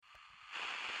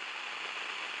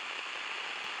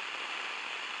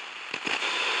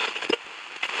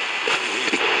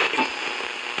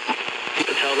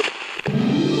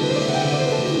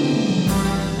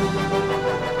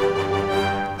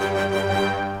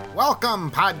Welcome,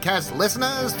 podcast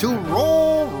listeners, to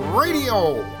Roll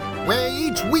Radio, where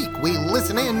each week we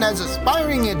listen in as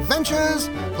aspiring adventurers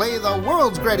play the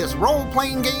world's greatest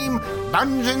role-playing game,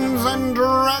 Dungeons &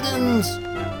 Dragons.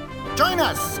 Join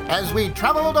us as we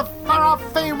travel to far-off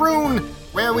Faerun,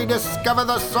 where we discover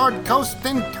the Sword Coast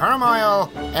in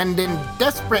turmoil and in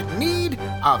desperate need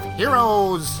of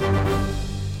heroes.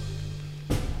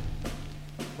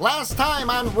 Last time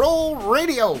on Roll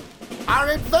Radio, our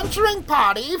adventuring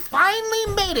party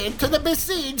finally made it to the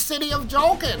besieged city of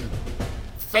Jolkin.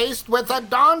 Faced with the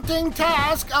daunting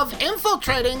task of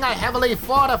infiltrating a heavily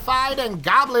fortified and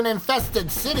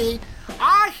goblin-infested city,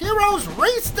 our heroes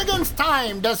raced against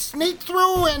time to sneak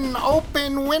through an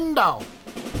open window.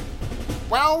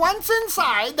 Well, once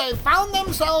inside, they found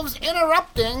themselves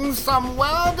interrupting some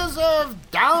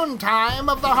well-deserved downtime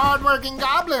of the hard-working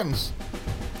goblins.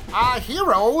 Our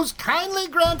heroes kindly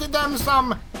granted them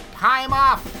some time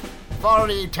off for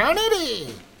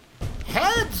eternity.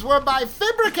 Heads were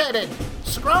bifurcated,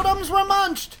 scrotums were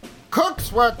munched,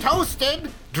 cooks were toasted,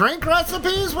 drink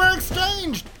recipes were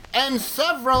exchanged, and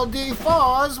several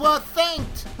D4s were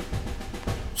thanked.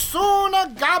 Soon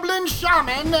a goblin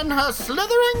shaman and her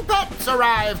slithering pets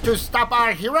arrived to stop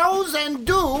our heroes and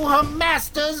do her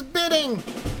master's bidding.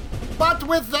 But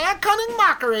with their cunning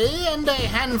mockery and a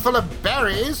handful of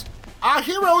berries, our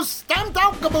heroes stamped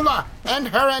out Gabula and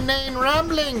her inane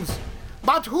ramblings.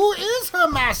 But who is her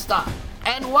master?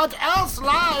 And what else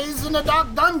lies in the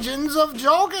dark dungeons of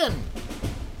Jolkin?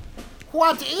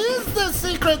 What is the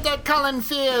secret that Cullen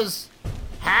fears?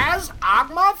 Has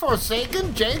Ogma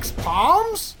forsaken Jake's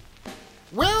palms?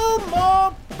 Will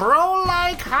more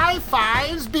bro-like high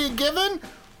fives be given,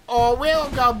 or will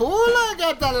Gabula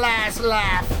get the last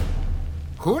laugh?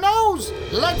 Who knows?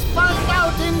 Let's find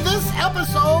out in this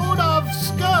episode of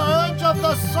Scourge of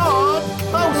the Sword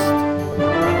Coast.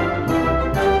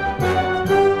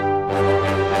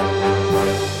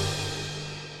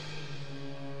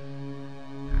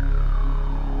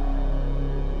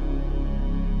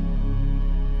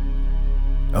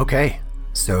 Okay,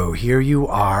 so here you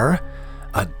are,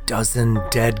 a dozen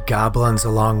dead goblins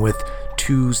along with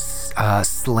two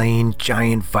slain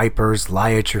giant vipers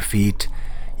lie at your feet.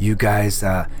 You guys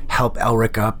help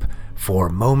Elric up, for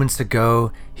moments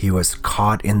ago he was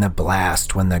caught in the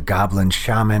blast when the goblin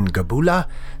shaman Gabula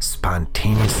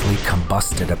spontaneously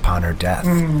combusted upon her death,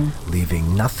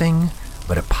 leaving nothing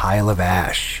but a pile of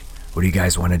ash. What do you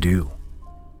guys want to do?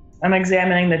 I'm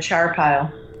examining the char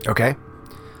pile. Okay.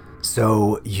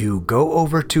 So you go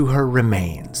over to her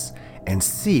remains and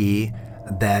see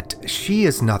that she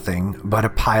is nothing but a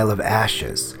pile of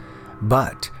ashes,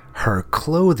 but her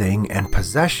clothing and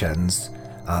possessions,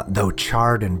 though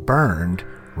charred and burned,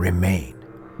 remain.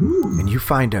 And you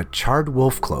find a charred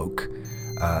wolf cloak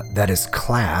that is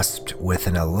clasped with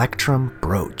an electrum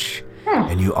brooch.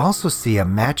 And you also see a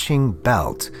matching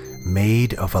belt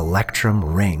made of electrum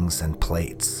rings and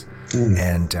plates.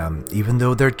 And even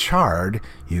though they're charred,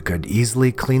 you could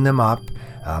easily clean them up.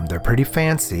 They're pretty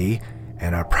fancy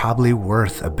and are probably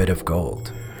worth a bit of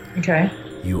gold. Okay.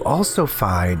 You also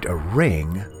find a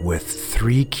ring with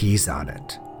 3 keys on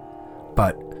it.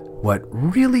 But what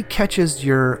really catches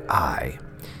your eye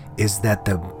is that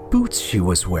the boots she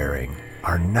was wearing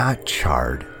are not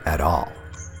charred at all.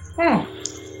 Can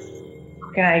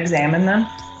I examine them?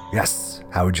 Yes.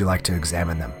 How would you like to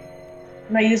examine them?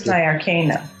 I'm going to use my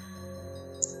arcana.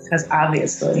 Because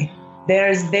obviously,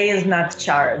 they is not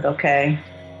charred, okay?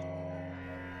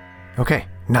 Okay,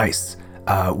 nice.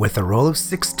 With a roll of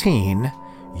 16,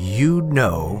 you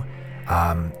know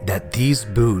that these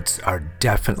boots are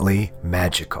definitely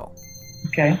magical.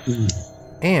 Okay.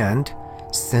 And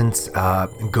since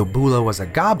Gabula was a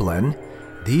goblin,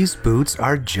 these boots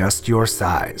are just your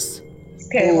size.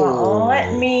 Okay, well,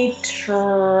 let me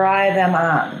try them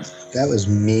on. That was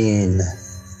mean.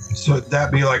 So would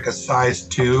that be like a size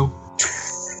 2?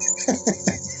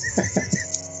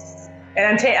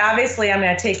 And obviously, I'm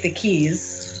going to take the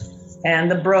keys and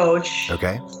the brooch.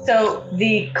 Okay. So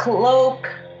the cloak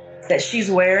that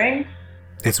she's wearing,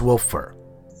 It's wolf fur.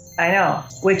 I know,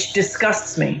 which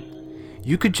disgusts me.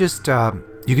 You could just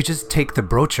take the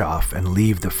brooch off and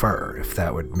leave the fur if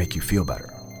that would make you feel better.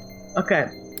 Okay.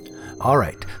 All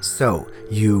right. So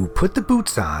you put the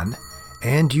boots on,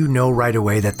 and you know right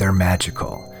away that they're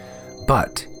magical.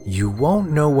 But you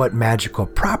won't know what magical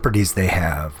properties they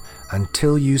have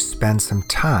until you spend some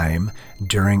time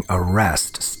during a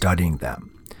rest studying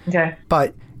them. Okay.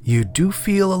 But you do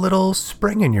feel a little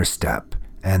spring in your step,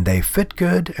 and they fit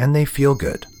good and they feel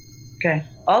good. Okay.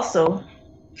 Also,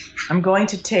 I'm going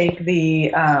to take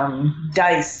the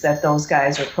dice that those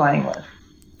guys are playing with.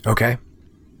 Okay.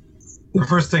 The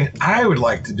first thing I would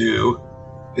like to do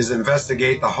is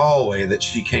investigate the hallway that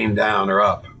she came down or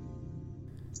up.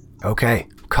 Okay,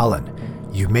 Cullen,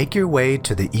 you make your way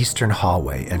to the eastern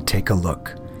hallway and take a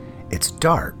look. It's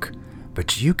dark,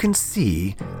 but you can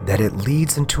see that it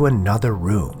leads into another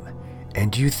room,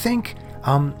 and you think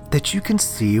that you can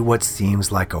see what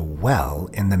seems like a well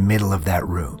in the middle of that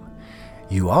room.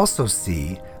 You also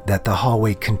see that the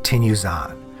hallway continues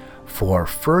on, for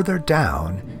further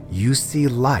down you see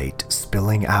light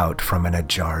spilling out from an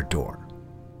ajar door.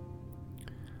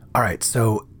 All right,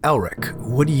 so Elric,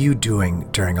 what are you doing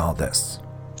during all this?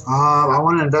 I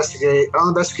want to investigate. I'll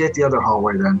investigate the other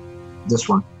hallway then. This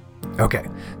one. Okay,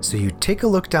 so you take a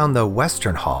look down the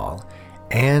western hall,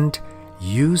 and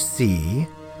you see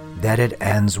that it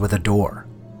ends with a door.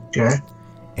 Okay.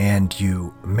 And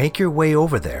you make your way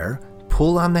over there,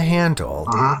 pull on the handle,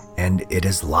 and it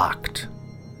is locked.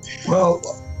 Well,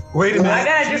 wait a minute.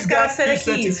 I just got a set of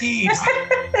keys. She's got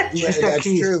That's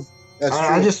keys. true. That's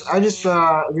true. I just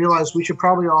realized we should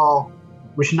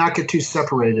not get too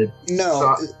separated.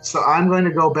 No. So I'm going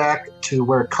to go back to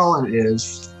where Cullen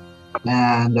is,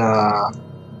 and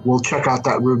we'll check out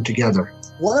that room together.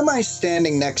 What am I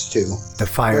standing next to? The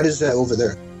fire. What is that over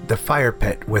there? The fire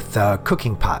pit with the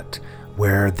cooking pot,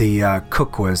 where the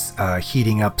cook was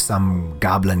heating up some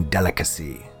goblin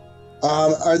delicacy.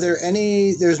 Are there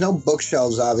any? There's no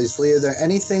bookshelves, obviously. Are there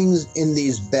any things in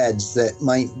these beds that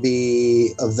might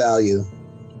be of value?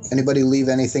 Anybody leave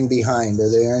anything behind? Are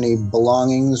there any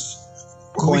belongings?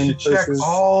 We should check purses?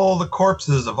 all the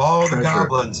corpses of all Treasure. the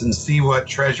goblins and see what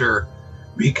treasure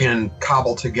we can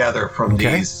cobble together from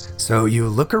these. So you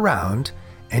look around,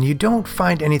 and you don't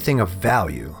find anything of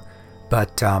value,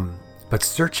 but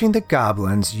searching the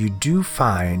goblins, you do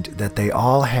find that they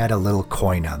all had a little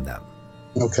coin on them.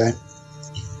 Okay.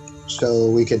 So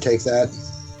we could take that.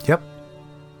 Yep.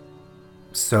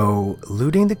 So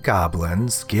looting the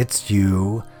goblins gets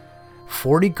you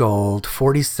 40 gold,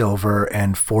 40 silver,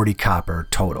 and 40 copper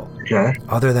total. Okay.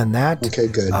 Other than that, Okay,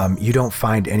 good. you don't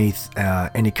find any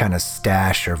kind of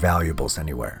stash or valuables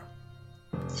anywhere.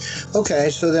 Okay,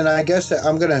 so then I guess that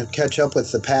I'm going to catch up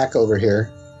with the pack over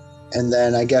here. And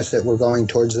then I guess that we're going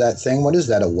towards that thing. What is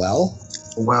that, a well?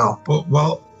 Well,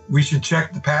 Well, we should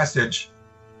check the passage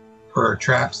for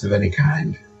traps of any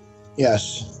kind.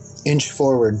 Yes. Inch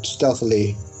forward,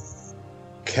 stealthily.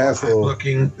 I'm Careful.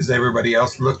 looking. Is everybody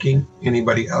else looking?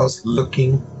 Anybody else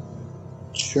looking?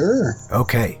 Sure.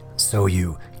 Okay, so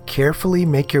you carefully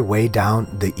make your way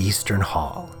down the eastern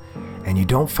hall, and you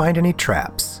don't find any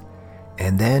traps.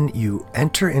 And then you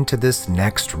enter into this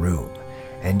next room,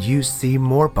 and you see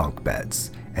more bunk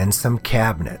beds, and some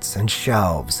cabinets, and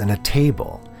shelves, and a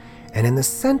table. And in the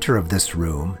center of this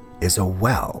room is a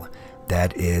well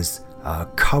that is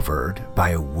covered by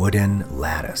a wooden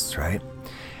lattice, right?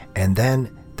 And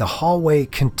then the hallway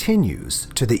continues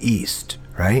to the east,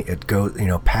 right? It goes,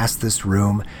 past this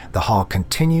room. The hall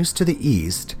continues to the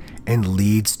east and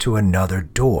leads to another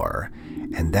door.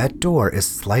 And that door is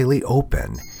slightly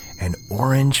open, and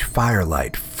orange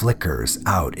firelight flickers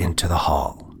out into the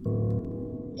hall.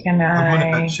 Can I'm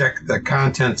I? going to check the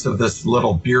contents of this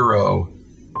little bureau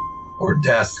or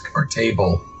desk or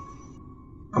table.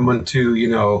 I'm going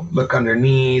to, look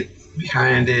underneath,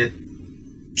 behind it.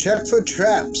 Check for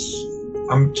traps.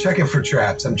 I'm checking for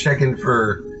traps. I'm checking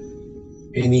for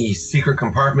any secret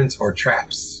compartments or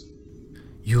traps.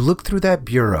 You look through that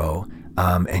bureau,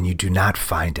 and you do not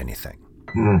find anything.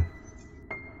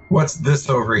 What's this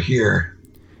over here?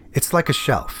 It's like a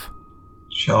shelf.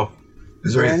 Shelf.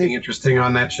 Is there anything interesting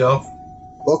on that shelf?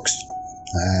 Books.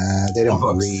 They don't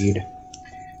Books. read.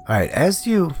 All right, as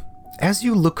you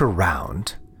look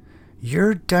around,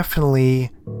 you're getting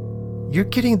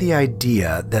the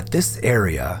idea that this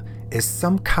area is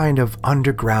some kind of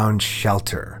underground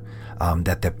shelter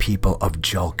that the people of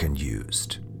Julkan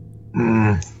used.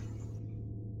 I'm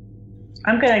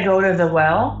going to go to the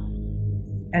well,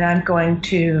 and I'm going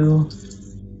to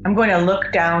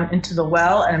look down into the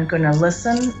well, and I'm going to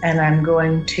listen, and I'm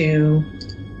going to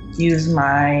use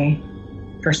my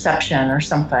perception or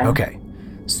something. Okay,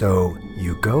 so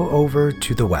you go over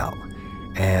to the well,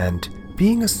 and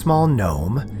being a small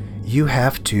gnome, you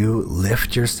have to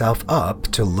lift yourself up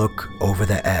to look over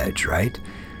the edge, right?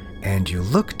 And you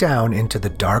look down into the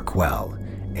dark well,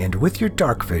 and with your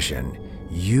dark vision,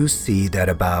 you see that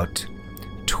about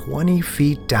 20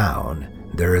 feet down,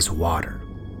 there is water.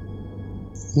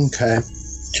 Okay.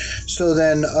 So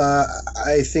then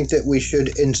I think that we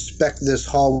should inspect this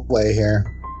hallway here.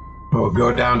 We'll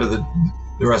go down to the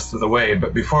rest of the way,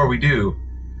 but before we do,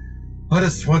 let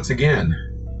us once again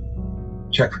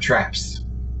check for traps.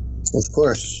 Of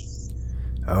course.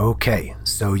 Okay,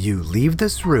 so you leave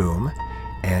this room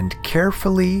and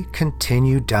carefully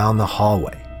continue down the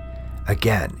hallway.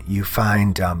 Again, you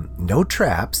find no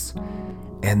traps,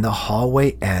 and the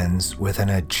hallway ends with an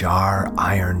ajar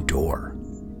iron door.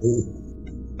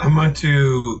 I'm going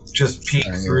to just peek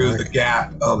through the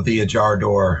gap of the ajar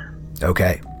door.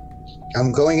 Okay.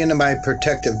 I'm going into my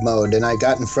protective mode, and I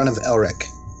got in front of Elric.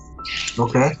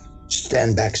 Okay.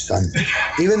 Stand back, son.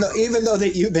 Even though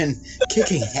that you've been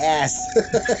kicking ass.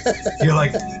 You're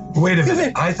like, wait a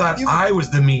minute. I thought I was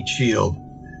the meat shield.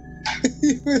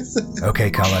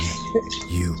 Okay, Cullen.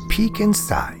 You peek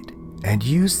inside, and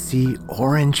you see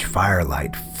orange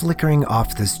firelight flickering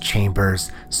off this chamber's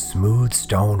smooth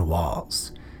stone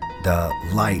walls. The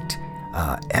light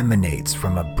emanates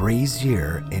from a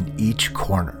brazier in each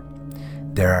corner.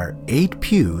 There are 8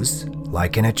 pews,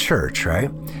 like in a church,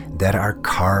 right, that are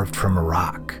carved from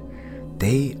rock.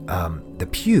 The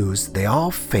pews, they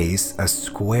all face a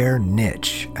square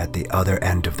niche at the other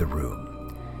end of the room.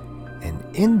 And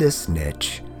in this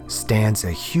niche stands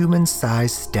a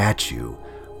human-sized statue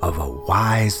of a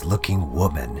wise-looking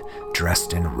woman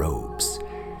dressed in robes.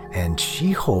 And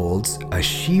she holds a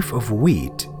sheaf of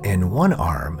wheat in one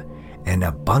arm and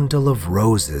a bundle of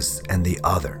roses in the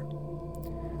other.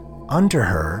 Under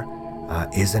her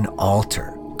is an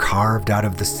altar carved out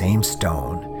of the same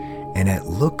stone, and it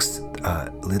looks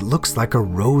like a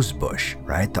rose bush,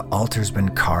 right? The altar's been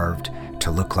carved to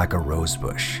look like a rose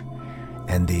bush.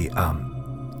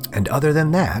 And other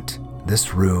than that,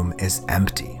 this room is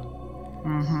empty.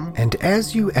 Mm-hmm. And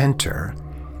as you enter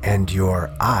and your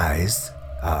eyes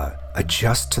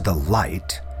adjust to the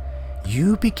light,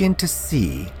 you begin to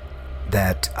see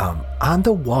that on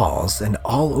the walls and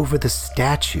all over the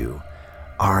statue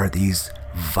are these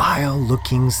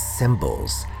vile-looking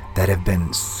symbols that have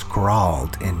been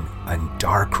scrawled in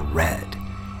dark red.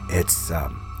 It's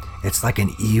like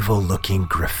an evil-looking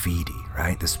graffiti,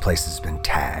 right? This place has been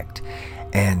tagged.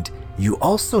 And you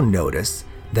also notice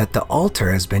that the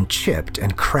altar has been chipped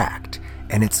and cracked,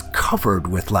 and it's covered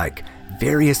with like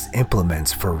various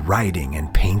implements for writing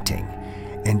and painting.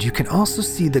 And you can also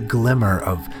see the glimmer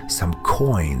of some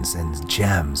coins and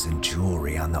gems and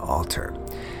jewelry on the altar.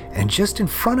 And just in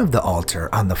front of the altar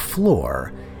on the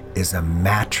floor is a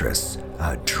mattress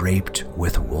draped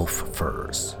with wolf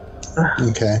furs.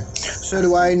 Okay. So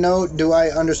do I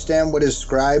understand what is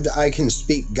scribed? I can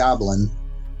speak Goblin.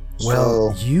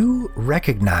 Well, you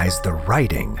recognize the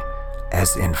writing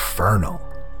as infernal.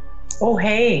 Oh,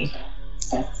 hey.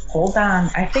 Hold on.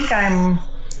 I think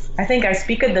I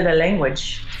speak the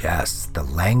language. Yes, the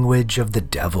language of the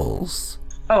devils.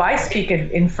 Oh, I speak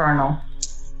infernal.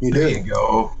 You do? There you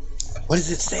go. What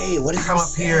does it say? Come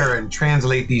up here and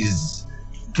translate these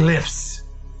glyphs.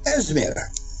 Esmir,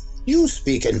 you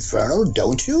speak infernal,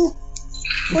 don't you?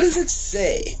 What does it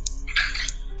say?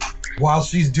 While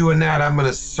she's doing that, I'm going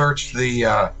to search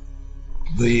the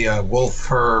wolf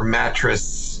fur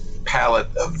mattress palette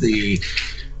of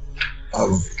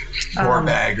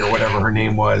Gorbag or whatever her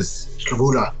name was.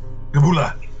 Gabula.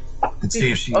 And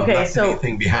see if she left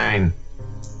anything behind.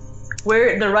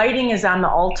 Where the writing is on the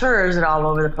altar, or is it all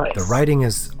over the place? The writing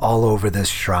is all over this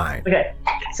shrine. Okay,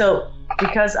 so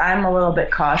because I'm a little bit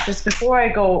cautious, before I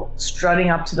go strutting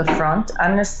up to the front,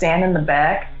 I'm going to stand in the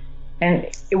back, and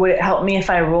it would help me if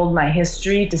I rolled my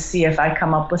history to see if I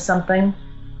come up with something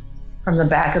from the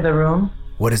back of the room.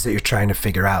 What is it you're trying to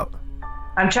figure out?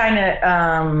 I'm trying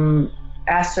to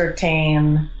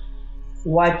ascertain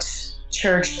what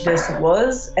church this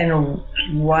was and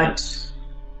what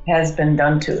has been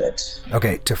done to it.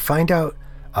 Okay, to find out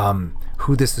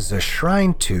who this is a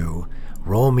shrine to,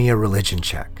 roll me a religion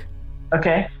check.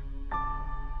 Okay.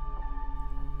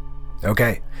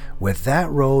 Okay, with that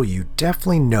roll, you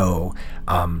definitely know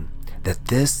that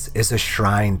this is a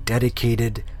shrine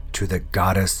dedicated to the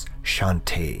goddess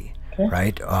Shantae, okay,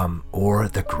 right? Or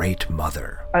the Great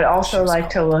Mother. I'd also like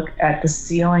to look at the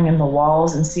ceiling and the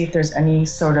walls and see if there's any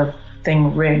sort of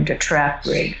thing rigged, a trap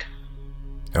rigged.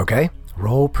 Okay,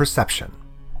 roll perception.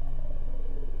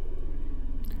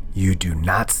 You do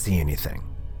not see anything.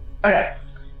 Okay,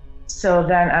 so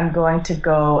then I'm going to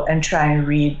go and try and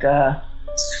read the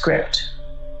script.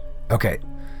 Okay,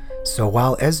 so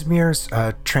while Esmir's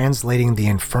translating the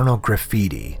infernal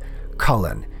graffiti,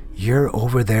 Cullen, you're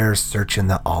over there searching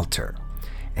the altar,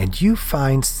 and you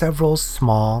find several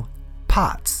small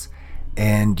pots,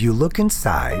 and you look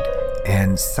inside,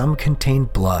 and some contain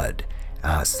blood,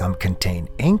 some contain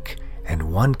ink,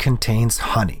 and one contains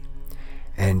honey.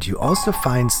 And you also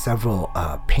find several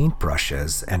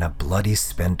paintbrushes and a bloody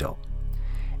spindle.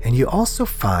 And you also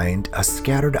find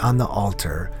scattered on the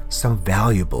altar some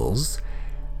valuables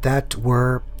that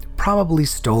were probably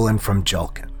stolen from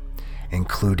Julkin,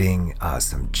 including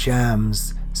some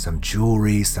gems, some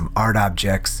jewelry, some art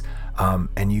objects,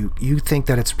 and you think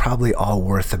that it's probably all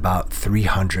worth about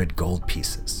 300 gold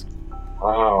pieces.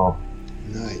 Wow.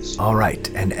 Nice. All right,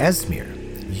 and Esmir,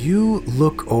 you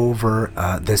look over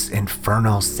this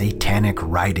infernal satanic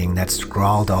writing that's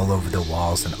scrawled all over the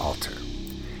walls and altar.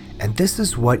 And this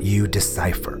is what you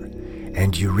decipher,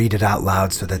 and you read it out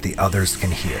loud so that the others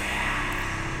can hear.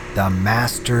 The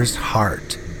Master's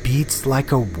heart beats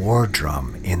like a war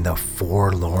drum in the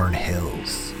forlorn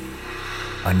hills.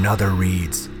 Another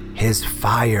reads, his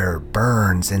fire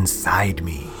burns inside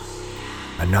me.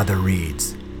 Another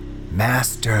reads,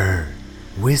 Master,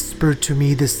 whisper to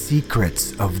me the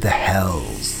secrets of the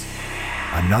hells.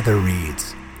 Another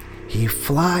reads, he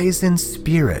flies in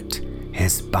spirit,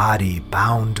 his body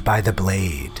bound by the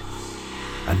blade.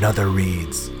 Another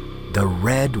reads, the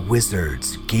red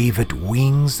wizards gave it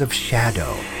wings of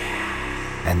shadow.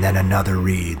 And then another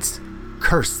reads,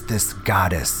 curse this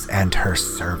goddess and her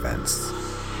servants.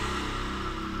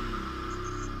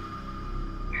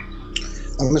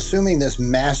 I'm assuming this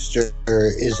master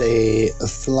is a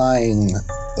flying,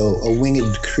 a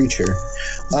winged creature.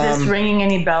 Is this ringing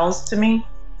any bells to me?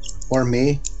 Or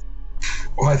me?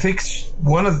 Well, I think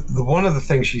one of the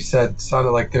things she said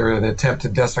sounded like they were an attempt to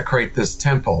desecrate this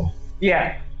temple.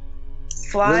 Yeah.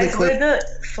 Flies Really quick-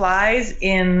 flies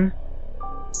in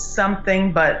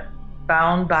something but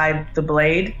bound by the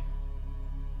blade.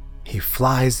 He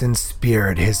flies in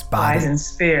spirit, his body. Flies in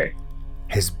spirit.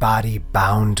 His body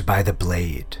bound by the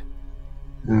blade.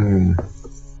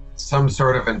 Some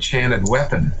sort of enchanted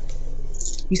weapon.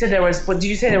 You said there was, what did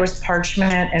you say, there was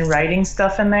parchment and writing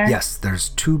stuff in there? Yes, there's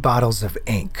 2 bottles of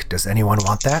ink. Does anyone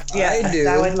want that? Yeah, I do.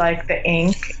 I would like the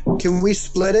ink. Can we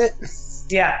split it?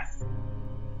 Yeah.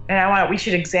 And we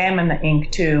should examine the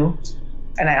ink too.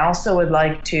 And I also would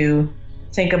like to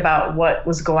think about what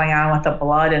was going on with the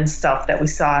blood and stuff that we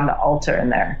saw on the altar in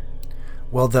there.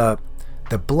 Well, the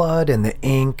blood and the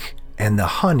ink and the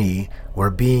honey were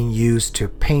being used to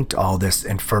paint all this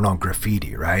infernal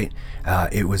graffiti, right?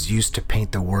 It was used to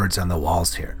paint the words on the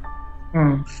walls here.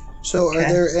 So Okay.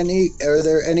 are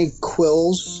there any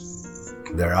quills?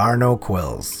 There are no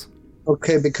quills.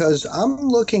 Okay, because I'm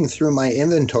looking through my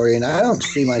inventory and I don't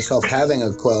see myself having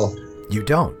a quill. You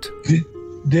don't.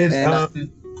 Did And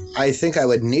I think I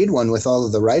would need one with all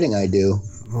of the writing I do.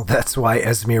 Well, that's why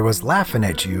Esmir was laughing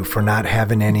at you for not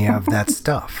having any of that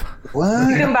stuff. You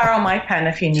What? can borrow my pen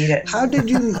if you need it. How did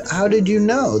you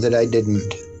know that I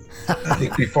didn't? I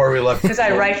think before we left, Because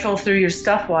I rifle through your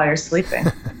stuff while you're sleeping.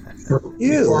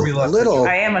 before we left, little,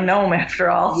 I am a gnome after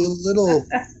all. you little,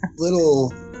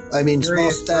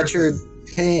 small statured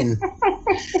pain.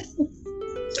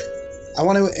 I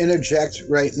want to interject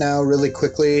right now really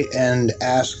quickly and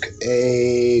ask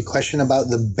a question about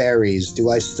the berries. Do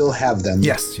I still have them?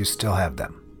 Yes, you still have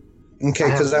them.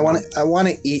 Okay, because I want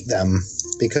to eat them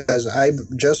because I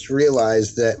just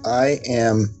realized that I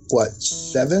am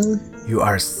 7? You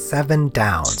are 7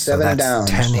 down. 7 down.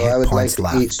 10 So hit I would like points to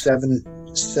left. eat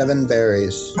seven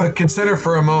berries. But consider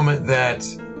for a moment that,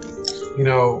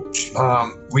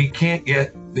 we can't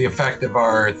get the effect of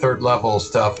our 3rd level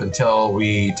stuff until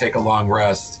we take a long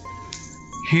rest.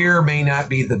 Here may not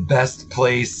be the best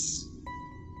place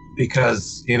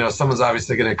because, someone's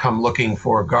obviously going to come looking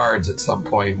for guards at some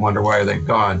point, wonder why they've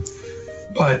gone.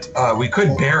 But we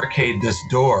could barricade this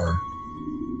door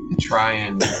and try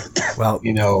and, Well,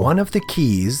 one of the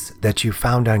keys that you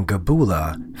found on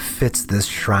Gabula fits this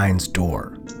shrine's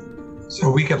door.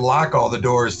 so we could lock all the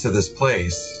doors to this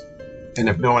place. And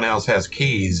if no one else has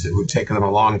keys, it would take them a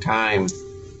long time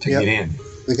to Yep. get in.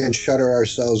 We can shutter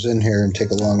ourselves in here and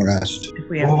take a long rest. If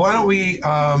we have Well, why don't we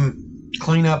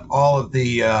clean up all of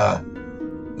the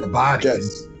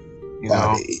bodies?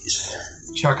 Bodies.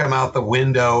 Chuck them out the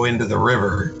window into the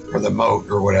river or the moat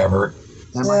or whatever.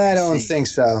 I don't think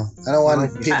so. I don't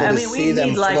want people to we see them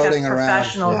need like floating a around.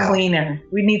 professional Yeah. cleaner.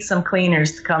 We need some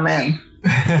cleaners to come in.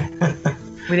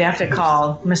 We'd have to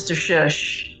call Mr.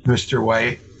 Shush. Mr.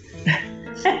 White.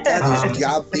 These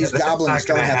that's goblins not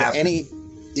don't gonna have happen. any.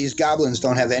 These goblins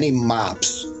don't have any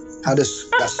mops. How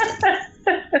disgusting!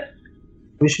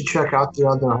 We should check out the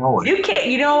other hallway. You can't.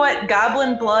 You know what?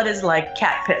 Goblin blood is like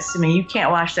cat piss to me. You can't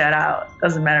wash that out.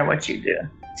 Doesn't matter what you do.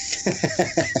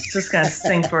 It's just gonna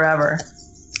stink forever.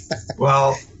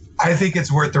 Well, I think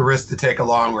it's worth the risk to take a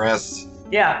long rest.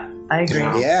 Yeah, I agree.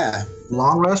 Yeah. Yeah,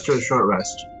 Long rest or short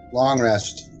rest? long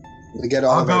rest. We get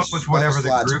all I'll of go our with whatever the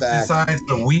slots group back. decides,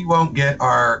 but we won't get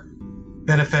our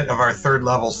benefit of our 3rd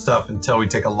level stuff until we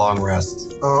take a long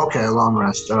rest. Oh, okay, a long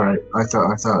rest. All right. I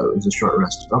thought it was a short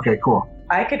rest. Okay, cool.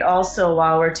 I could also,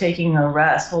 while we're taking a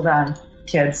rest, hold on,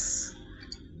 kids.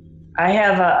 I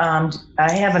have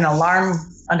an alarm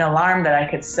that I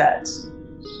could set,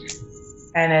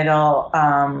 and it'll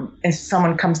if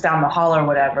someone comes down the hall or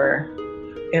whatever,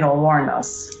 it'll warn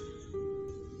us.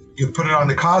 You put it on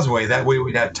the causeway. That way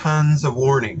we'd have tons of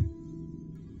warning.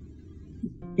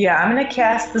 Yeah, I'm gonna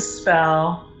cast the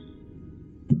spell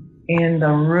in the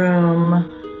room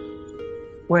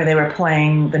where they were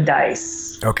playing the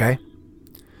dice. Okay.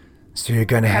 So you're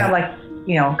going to Kind of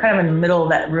like, kind of in the middle of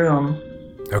that room.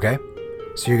 Okay.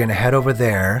 So you're going to head over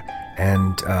there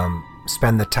and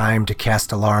spend the time to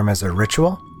cast alarm as a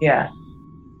ritual? Yeah.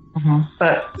 Mm-hmm.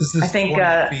 But This is I think,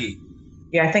 20 feet.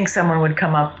 yeah, I think someone would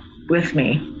come up with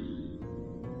me.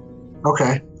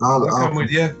 Okay. I'll come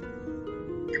with you.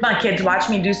 Come on, kids, watch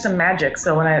me do some magic.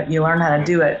 So when you learn how to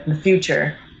do it in the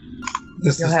future,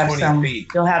 This you'll is have 20 feet.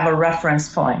 you'll have a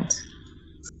reference point.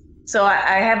 So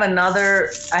I have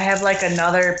another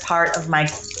part of my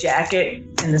jacket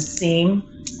in the seam,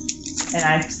 and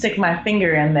I stick my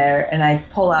finger in there and I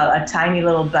pull out a tiny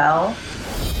little bell,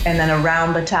 and then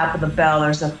around the top of the bell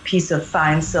there's a piece of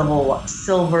fine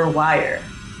silver wire,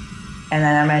 and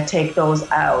then I'm going to take those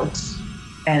out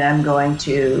and I'm going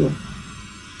to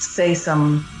say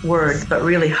some words, but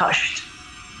really hushed.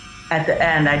 At the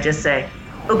end I just say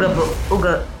ooga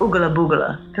oogala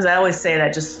boogala, because I always say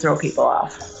that just to throw people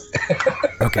off.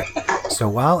 Okay. So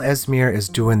while Esmir is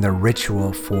doing the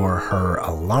ritual for her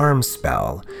alarm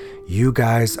spell, you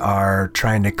guys are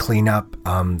trying to clean up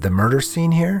the murder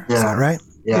scene here? Is that right?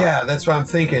 Yeah, that's what I'm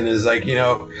thinking is like,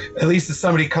 at least if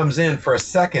somebody comes in for a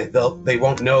second, they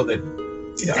won't know that,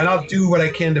 and I'll do what I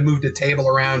can to move the table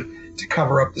around to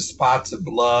cover up the spots of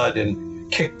blood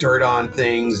and kick dirt on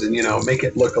things and, make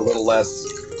it look a little less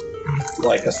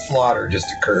like a slaughter just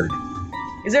occurred.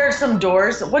 Is there some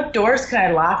doors? What doors can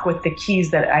I lock with the keys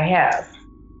that I have?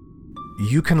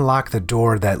 You can lock the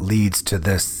door that leads to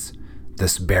this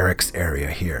barracks area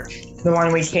here. The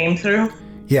one we came through?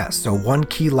 Yeah, so one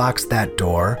key locks that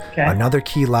door. Okay. Another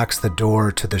key locks the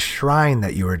door to the shrine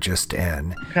that you were just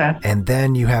in. Okay. And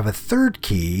then you have a third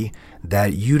key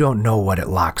that you don't know what it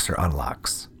locks or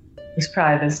unlocks. It's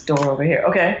probably this door over here.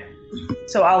 Okay.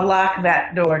 So I'll lock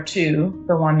that door too,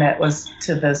 the one that was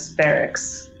to this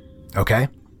barracks. Okay?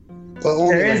 Well,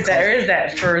 There is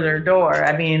that further door.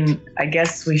 I mean, I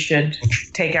guess we should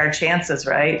take our chances,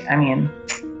 right? I mean,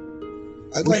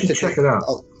 I'd We like should to check it out.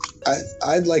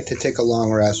 I'd like to take a long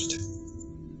rest.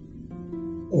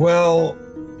 Well,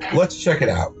 let's check it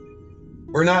out.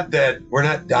 We're not dead. We're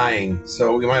not dying,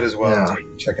 so we might as well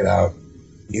check it out.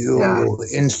 You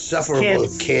insufferable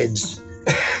Kids. kids.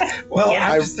 Well,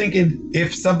 Yeah. I'm just thinking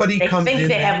if somebody they comes think in,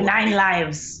 they have 9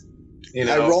 lives.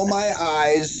 I roll my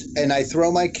eyes and I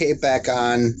throw my cape back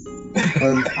on,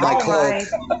 or my All cloak.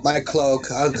 right. My cloak.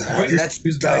 Put your Let's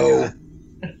shoes back go. on.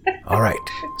 All right.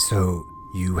 So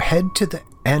you head to the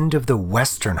end of the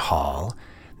western hall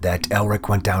that Elric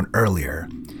went down earlier,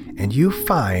 and you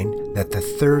find that the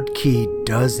third key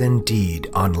does indeed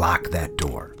unlock that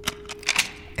door.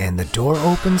 And the door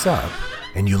opens up,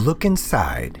 and you look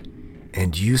inside,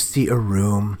 and you see a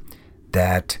room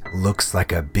that looks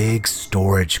like a big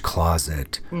storage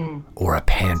closet or a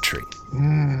pantry.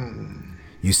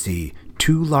 You see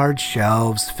 2 large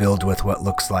shelves filled with what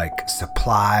looks like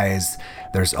supplies.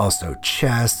 There's also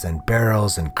chests and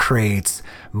barrels and crates.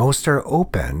 Most are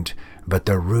opened, but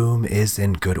the room is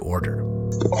in good order.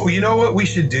 Oh, you know what we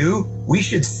should do? We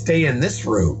should stay in this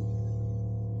room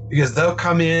because they'll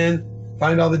come in,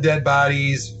 find all the dead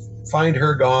bodies, find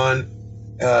her gone.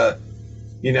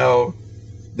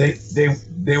 They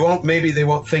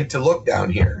won't think to look down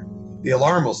here. The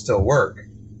alarm will still work.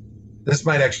 This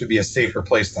might actually be a safer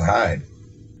place to hide.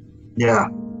 Yeah.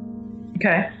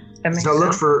 Okay. That makes They'll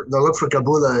look sense. for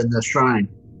Kabula in the shrine.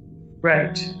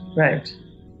 Right.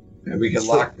 And we can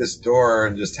lock this door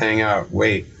and just hang out.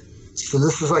 Wait. So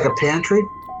this is like a pantry?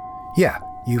 Yeah,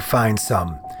 you find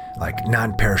some like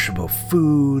non-perishable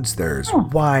foods. There's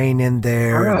wine in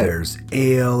there. All right. There's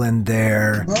ale in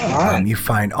there. All right. You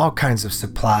find all kinds of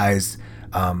supplies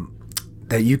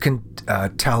that you can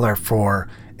tell are for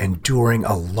enduring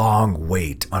a long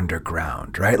wait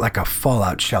underground, right? Like a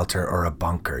fallout shelter or a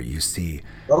bunker. You see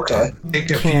Okay.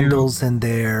 Take a candles in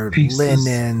there, pieces.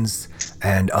 linens,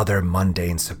 and other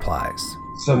mundane supplies.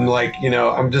 Some I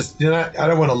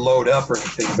don't want to load up or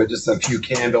anything, but just a few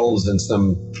candles and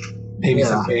some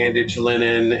bandage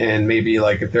linen, and maybe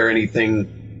like if there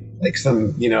anything like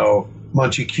some,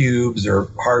 munchy cubes or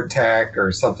hardtack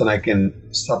or something I can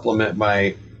supplement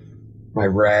my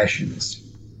rations.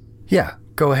 Yeah,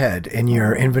 go ahead. In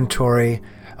your inventory,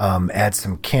 add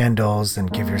some candles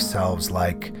and give yourselves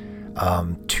like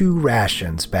 2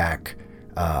 rations back.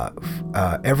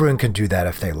 Everyone can do that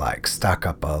if they like. Stock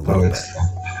up a little bit.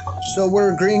 So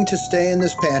we're agreeing to stay in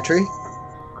this pantry.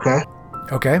 Okay.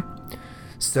 Okay.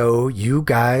 So you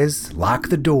guys lock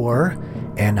the door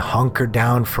and hunker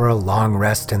down for a long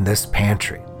rest in this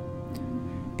pantry.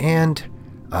 And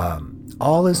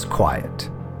all is quiet.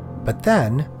 But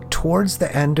then, towards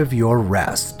the end of your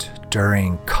rest,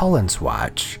 during Cullen's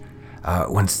watch,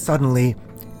 when suddenly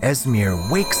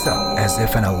Esmir wakes up as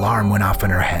if an alarm went off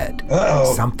in her head.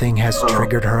 Uh-oh. Something has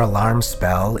triggered her alarm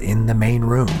spell in the main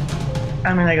room.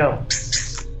 I'm gonna go,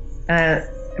 psst, and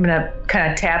I'm gonna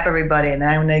kind of tap everybody, and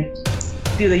I'm gonna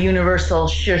do the universal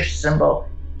shush symbol.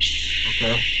 Shh.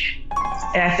 Okay.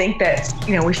 And I think that,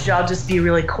 we should all just be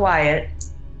really quiet,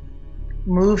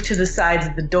 move to the sides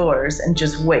of the doors, and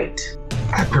just wait.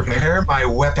 I prepare my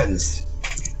weapons.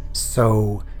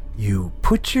 So you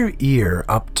put your ear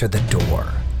up to the door,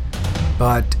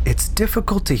 but it's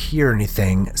difficult to hear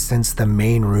anything since the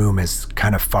main room is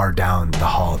kind of far down the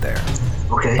hall there.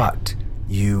 Okay. But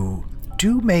you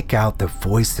do make out the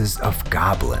voices of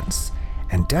goblins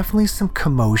and definitely some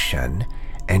commotion,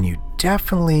 and you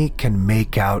definitely can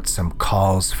make out some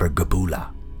calls for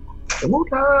Gabula.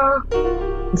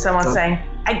 And someone's saying,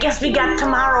 I guess we got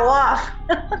tomorrow off.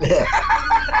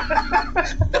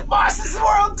 The boss's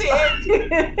world did.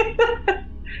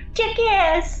 Kick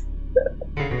ass.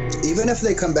 Even if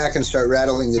they come back and start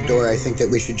rattling the door, I think that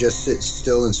we should just sit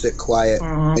still and sit quiet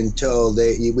until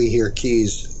we hear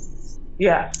keys.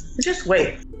 Yeah, just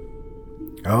wait.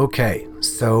 Okay,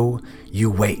 so you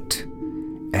wait,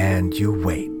 and you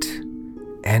wait,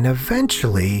 and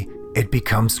eventually it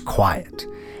becomes quiet,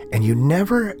 and you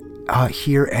never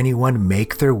hear anyone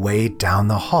make their way down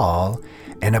the hall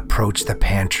and approach the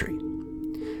pantry.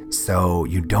 So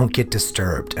you don't get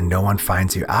disturbed and no one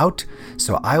finds you out,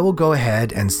 so I will go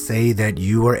ahead and say that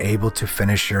you are able to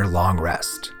finish your long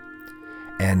rest.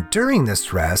 And during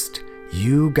this rest,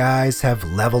 you guys have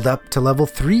leveled up to level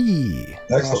 3.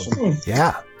 Excellent.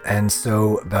 Yeah, and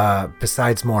so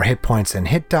besides more hit points and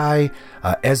hit die,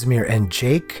 Esmir and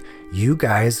Jake, you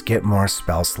guys get more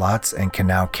spell slots and can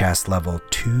now cast level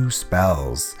 2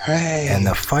 spells. Hey. And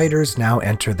the fighters now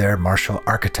enter their martial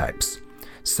archetypes.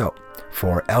 So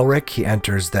for Elric, he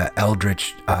enters the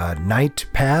Eldritch Knight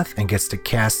path and gets to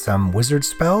cast some wizard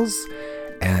spells.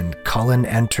 And Cullen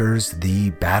enters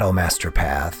the Battlemaster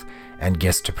path and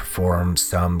gets to perform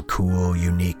some cool,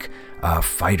 unique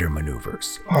fighter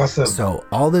maneuvers. Awesome. So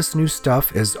all this new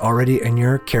stuff is already in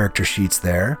your character sheets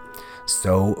there.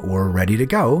 So we're ready to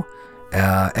go.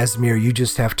 Esmir, you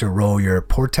just have to roll your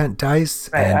portent dice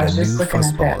and a new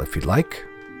fuzzball if you'd like.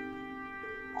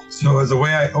 So as a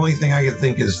way, only thing I can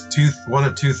think is one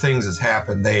of two things has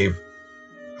happened. They've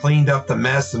cleaned up the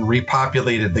mess and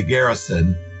repopulated the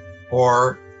garrison,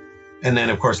 and then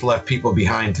of course left people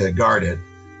behind to guard it,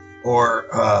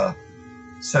 or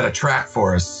set a trap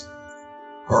for us,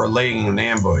 or laying an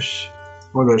ambush.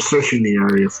 Well, they're searching the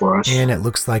area for us. And it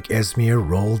looks like Esmir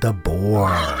rolled a boar.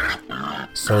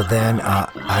 So then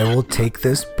I will take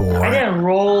this boar. I didn't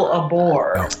roll a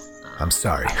boar. Oh, I'm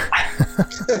sorry.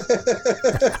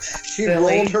 She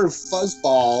rolled her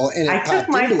fuzzball and I took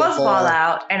my fuzzball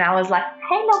out and I was like,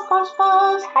 hello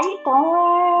fuzzballs, how you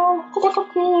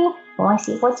doing? Want to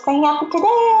see what's going to happen today?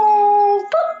 Boop.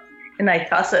 And I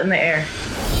toss it in the air.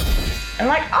 I'm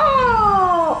like,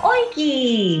 oh,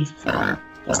 oinky.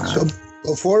 So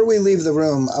before we leave the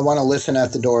room, I want to listen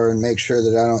at the door and make sure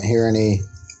that I don't hear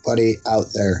anybody out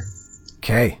there.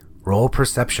 Okay, roll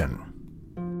perception.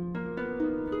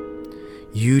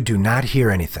 You do not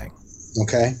hear anything.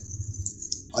 Okay.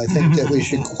 I think that we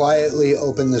should quietly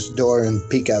open this door and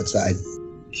peek outside.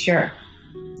 Sure.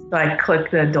 So I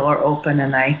click the door open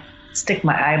and I stick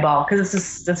my eyeball, because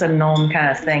it's a gnome kind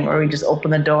of thing where we just open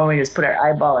the door and we just put our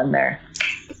eyeball in there.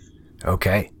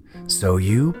 Okay, so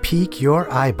you peek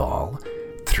your eyeball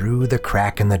through the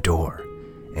crack in the door,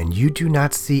 and you do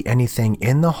not see anything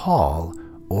in the hall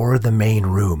or the main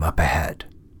room up ahead.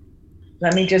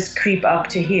 Let me just creep up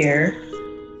to here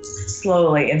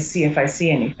slowly and see if I see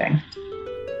anything.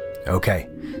 Okay,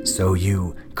 so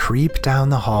you creep down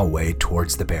the hallway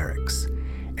towards the barracks,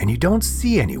 and you don't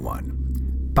see anyone,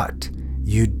 but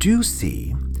you do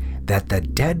see that the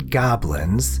dead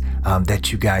goblins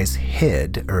that you guys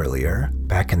hid earlier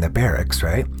back in the barracks,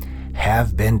 right,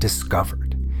 have been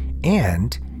discovered.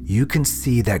 And you can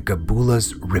see that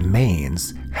Gabula's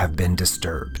remains have been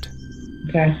disturbed.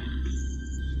 Okay.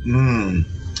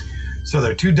 So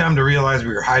they're too dumb to realize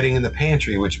we were hiding in the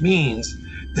pantry, which means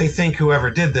they think whoever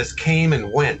did this came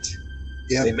and went.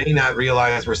 Yep. They may not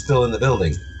realize we're still in the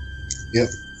building. Yep.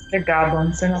 They're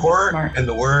goblins. They're not Or, smart. in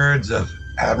the words of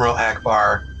Admiral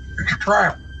Akbar. It's a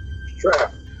trap.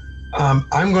 Trap.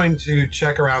 I'm going to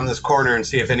check around this corner and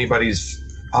see if anybody's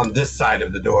on this side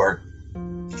of the door.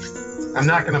 I'm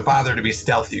not going to bother to be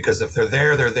stealthy because if they're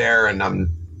there, they're there, and I'm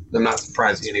not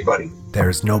surprising anybody.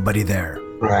 There's nobody there.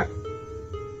 Right.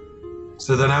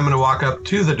 So then I'm going to walk up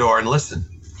to the door and listen.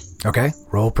 Okay,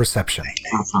 roll perception.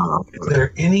 Is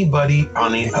there anybody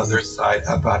on the other side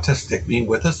about to stick me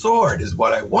with a sword is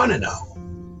what I want to know.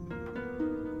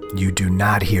 You do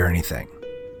not hear anything.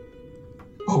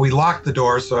 Well, we locked the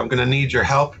door, so I'm going to need your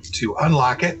help to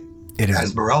unlock it. It is.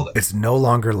 Esmeralda. It's no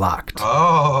longer locked.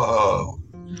 Oh.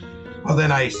 Well,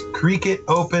 then I creak it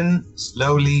open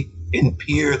slowly and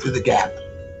peer through the gap.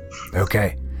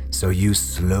 Okay, so you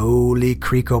slowly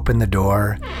creak open the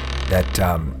door that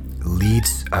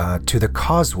leads to the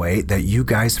causeway that you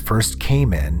guys first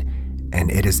came in,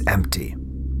 and it is empty.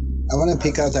 I want to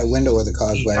peek out that window of the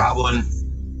causeway. Goblin.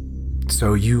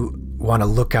 So you want to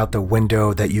look out the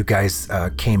window that you guys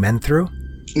came in through?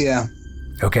 Yeah.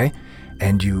 Okay,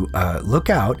 and you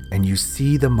look out and you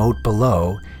see the moat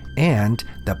below, and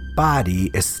the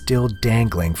body is still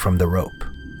dangling from the rope.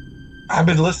 I've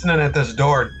been listening at this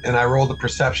door, and I rolled a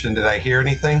perception. Did I hear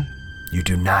anything? You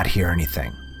do not hear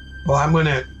anything. Well, I'm going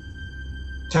to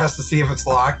test to see if it's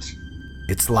locked.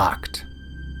 It's locked.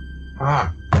 Do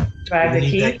I have the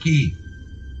need key? that key.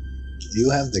 You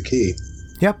have the key.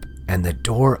 Yep, and the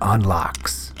door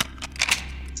unlocks.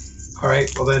 All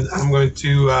right, well then I'm going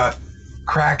to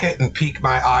crack it and peek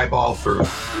my eyeball through.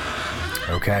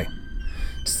 Okay,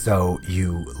 so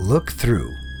you look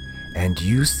through and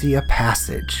you see a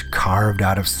passage carved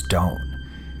out of stone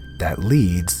that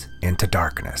leads into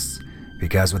darkness,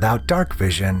 because without dark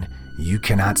vision, you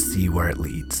cannot see where it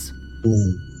leads.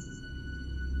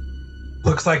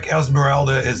 Looks like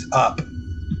Esmeralda is up.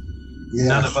 Yes.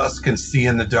 None of us can see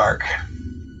in the dark.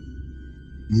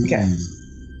 Okay.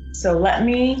 So let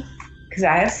me, because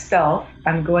I have stealth,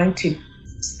 I'm going to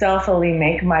stealthily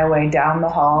make my way down the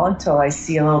hall until I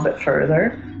see a little bit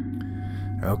further.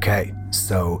 Okay,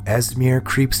 so Esmir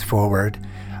creeps forward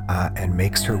and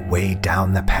makes her way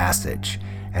down the passage.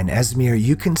 And Esmir,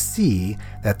 you can see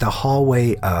that the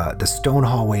hallway, the stone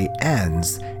hallway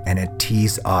ends and it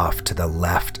tees off to the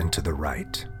left and to the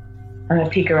right. I'm going to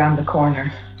peek around the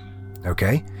corner.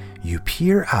 Okay, you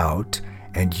peer out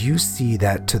and you see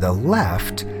that to the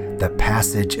left, the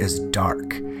passage is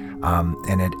dark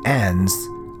and it ends,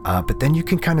 but then you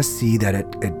can kind of see that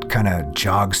it kind of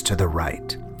jogs to the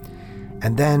right.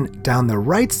 And then down the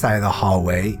right side of the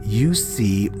hallway, you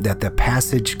see that the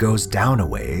passage goes down a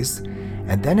ways,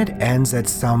 and then it ends at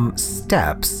some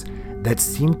steps that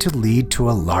seem to lead to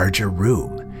a larger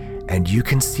room, and you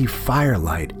can see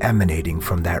firelight emanating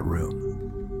from that room.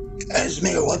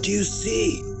 Esmir, what do you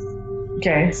see?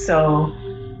 Okay, so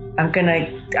I'm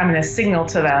gonna signal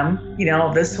to them,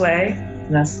 this way,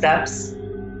 and then steps,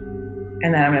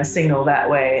 and then I'm gonna signal that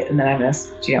way, and then I'm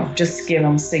gonna, just give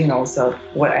them signals of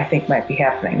what I think might be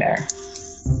happening there.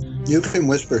 You can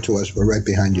whisper to us. We're right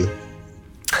behind you.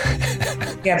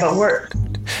 Yeah, but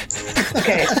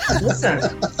okay, listen,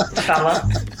 fella.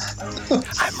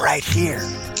 I'm right here.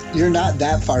 You're not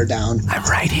that far down. I'm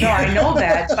right No, here. I know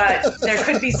that, but there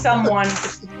could be someone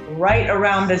right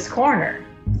around this corner.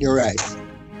 You're right.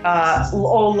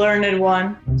 Learned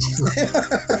one.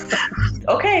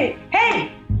 Okay,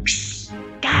 hey,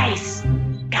 guys,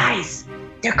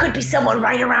 there could be someone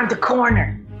right around the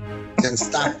corner. Then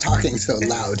stop talking so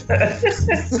loud.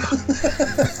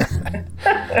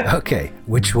 Okay,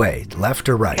 which way? Left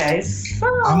or right? Okay, so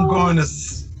I'm going to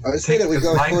I would say that we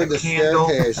go light toward a the candle.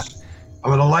 staircase. I'm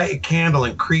going to light a candle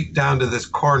and creep down to this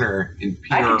corner and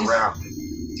I peer could just- around.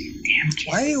 damn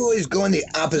kid. Why are you always going the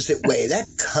opposite way? That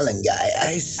Cullen guy,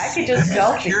 I could just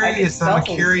stealth. I'm a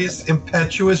curious,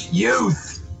 impetuous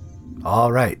youth.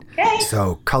 All right. Okay.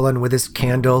 So Cullen with his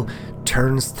candle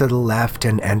turns to the left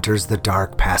and enters the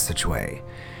dark passageway.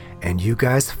 And you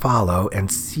guys follow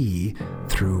and see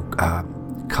through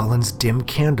Cullen's dim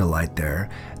candlelight there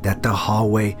that the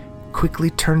hallway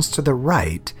quickly turns to the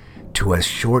right to a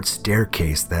short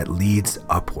staircase that leads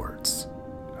upwards.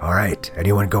 All right.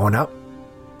 Anyone going up?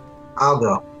 I'll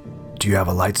go. Do you have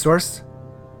a light source?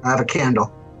 I have a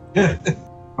candle.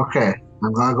 Okay,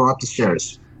 I'm gonna go up the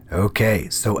stairs. Okay,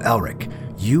 so Elric,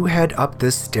 you head up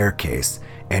this staircase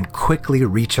and quickly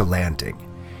reach a landing.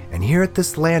 And here at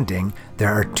this landing,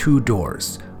 there are two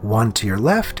doors, one to your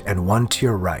left and one to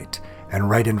your right. And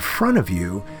right in front of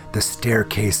you, the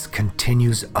staircase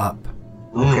continues up.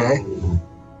 Okay.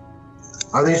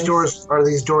 Are these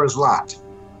doors locked?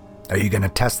 Are you going to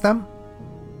test them?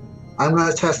 I'm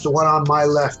gonna test the one on my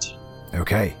left.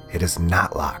 Okay, it is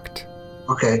not locked.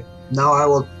 Okay. Now I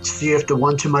will see if the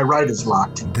one to my right is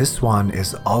locked. This one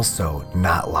is also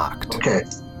not locked. Okay.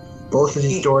 Both of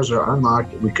these doors are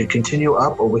unlocked. We could continue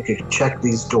up or we could check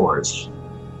these doors.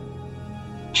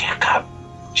 Check up.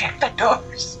 Check the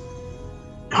doors.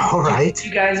 All right. Do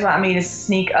you guys want me to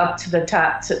sneak up to the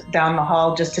top, down the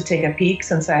hall, just to take a peek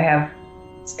since I have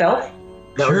stealth?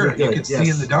 That would Sure, be good, you can yes. see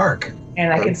in the dark.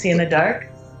 And I can see in the dark?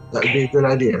 That would be a good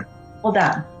idea. Hold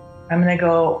on. I'm going to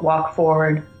go walk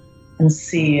forward and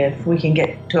see if we can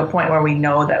get to a point where we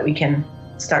know that we can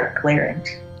start clearing.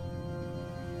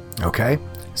 Okay,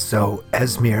 so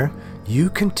Esmir, you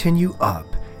continue up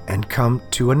and come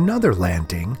to another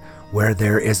landing where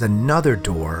there is another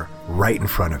door right in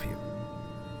front of you.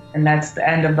 And that's the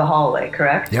end of the hallway,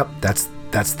 correct? Yep, that's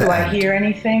the Do end. I hear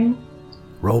anything?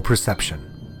 Roll perception.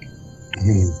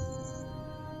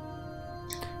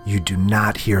 You do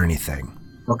not hear anything.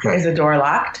 Okay. Is the door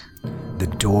locked? The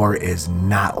door is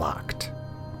not locked.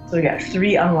 So we got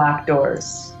 3 unlocked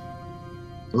doors.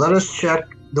 Let us check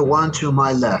the one to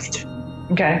my left.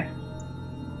 Okay.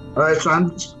 All right, so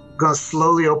I'm just going to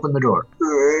slowly open the door.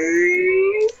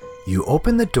 You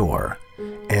open the door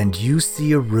and you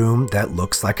see a room that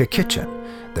looks like a kitchen.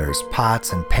 There's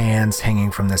pots and pans hanging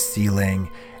from the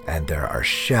ceiling, and there are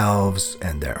shelves,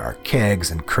 and there are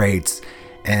kegs and crates.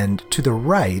 And to the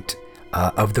right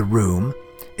of the room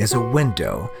is a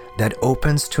window that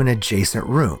opens to an adjacent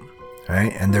room,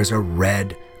 right? And there's a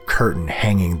red curtain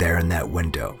hanging there in that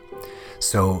window.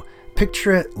 So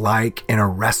picture it like in a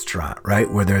restaurant,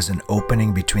 right? Where there's an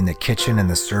opening between the kitchen and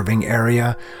the serving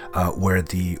area, where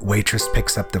the waitress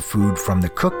picks up the food from the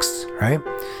cooks, right?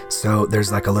 So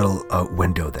there's like a little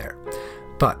window there.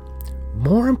 But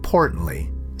more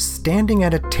importantly, standing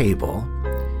at a table,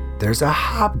 there's a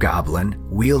hobgoblin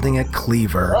wielding a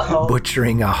cleaver,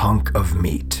 butchering a hunk of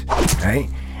meat, right?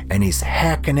 And he's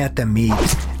hacking at the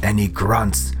meat and he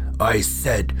grunts, "I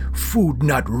said, food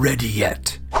not ready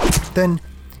yet." Then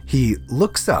he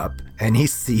looks up and he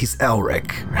sees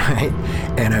Elric, right?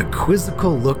 And a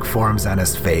quizzical look forms on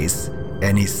his face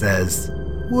and he says,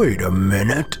 "Wait a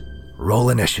minute." Roll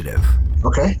initiative.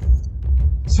 Okay.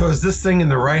 So is this thing in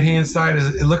the right-hand side?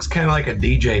 It looks kind of like a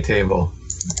DJ table.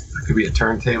 It could be a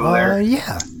turntable there.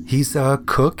 Yeah. He's a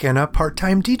cook and a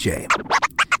part-time DJ.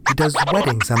 He does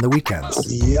weddings on the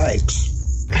weekends. Yikes.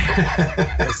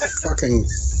 Fucking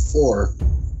 4.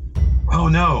 Oh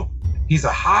no, he's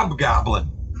a hobgoblin.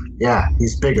 Yeah,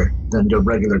 he's bigger than the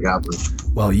regular goblin.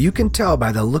 Well, you can tell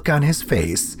by the look on his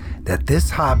face that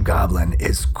this hobgoblin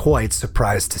is quite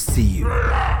surprised to see you.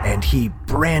 And he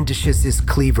brandishes his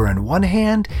cleaver in one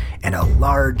hand and a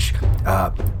large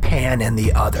pan in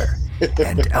the other.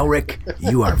 And Elric,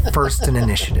 you are first in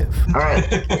initiative. All right.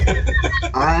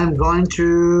 I'm going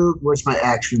to... Where's my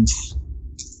actions?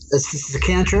 This is a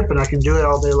cantrip, and I can do it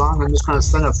all day long. I'm just going to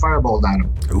send a firebolt at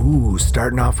him. Ooh,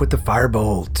 starting off with the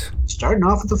firebolt. Starting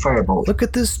off with the firebolt. Look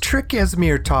at this trick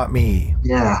Esmir taught me.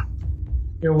 Yeah.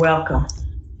 You're welcome.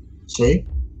 See?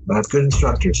 I have good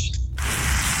instructors.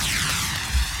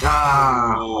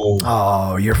 Ah.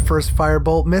 Oh, your first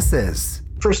firebolt misses.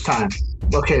 First time.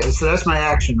 Okay, so that's my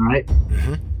action, right?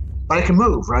 Mm-hmm. But I can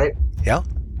move, right? Yep.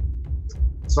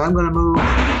 So I'm going to move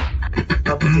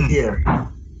up to here.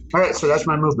 All right, so that's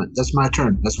my movement. That's my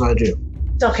turn. That's what I do.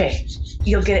 It's okay.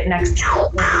 You'll get it next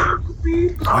time.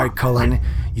 All right, Cullen,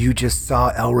 you just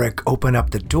saw Elric open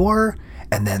up the door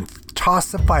and then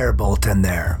toss a firebolt in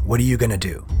there. What are you going to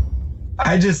do?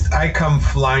 I come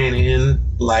flying in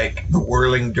like the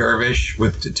whirling dervish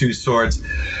with the 2 swords.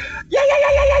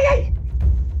 Yay!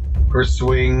 First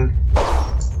swing.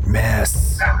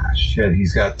 Miss. Ah, shit,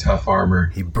 he's got tough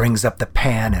armor. He brings up the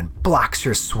pan and blocks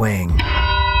your swing.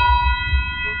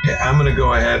 Okay, I'm gonna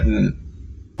go ahead and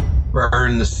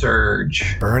burn the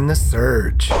surge. Burn the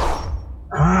surge.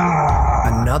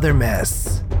 Ah. Another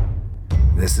miss.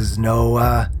 This is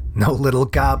no little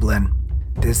goblin.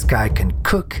 This guy can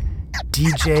cook,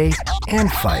 DJ, and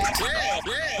fight.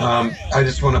 I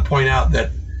just want to point out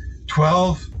that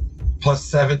 12 plus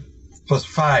 7 plus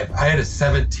 5. I had a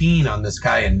 17 on this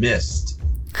guy and missed.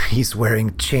 He's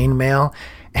wearing chainmail,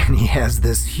 and he has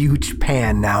this huge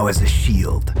pan now as a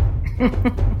shield.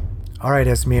 All right,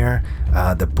 Esmir.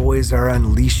 The boys are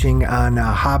unleashing on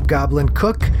Hobgoblin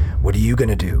Cook. What are you going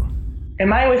to do?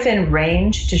 Am I within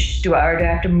range to do I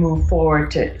have to move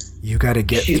forward to... You got to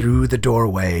get shoot through the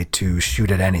doorway to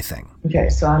shoot at anything. Okay,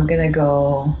 so I'm going to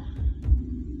go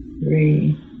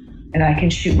 3... And I can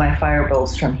shoot my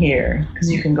firebolts from here,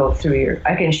 because you can go through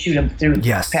I can shoot them through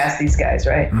past these guys,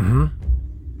 right? Mm-hmm.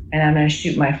 And I'm going to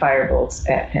shoot my firebolts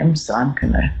at him, so I'm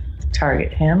going to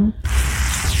target him.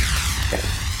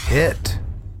 Hit.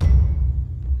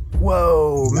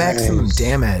 Whoa, maximum Nice.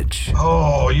 damage.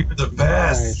 Oh, you're the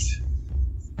best.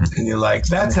 And you're like,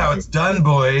 that's how it's done,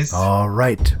 boys. All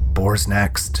right, Boar's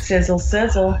next. Sizzle,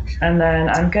 sizzle. And then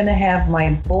I'm going to have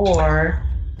my boar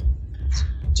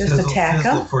just Sizzle, attack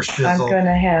sizzle him. for I'm shizzle. going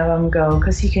to have him go,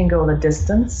 because he can go the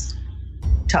distance.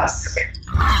 Tusk.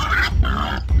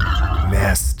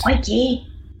 Missed. Mikey,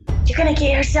 you're going to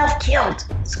get yourself killed.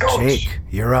 Scooch. Jake,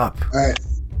 you're up. All right.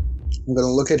 I'm going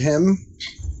to look at him,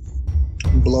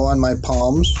 blow on my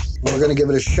palms. We're going to give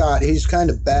it a shot. He's kind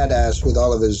of badass with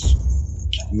all of his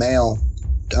mail.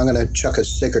 I'm going to chuck a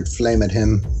sacred flame at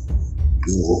him.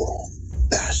 You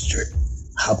bastard.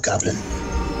 Hobgoblin.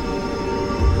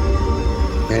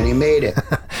 And he made it.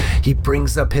 He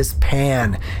brings up his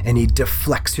pan and he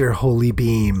deflects your holy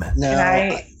beam. Now, Can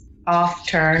I off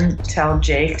turn tell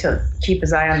Jake to keep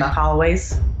his eye on the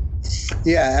hallways?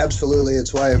 yeah, absolutely.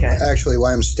 It's why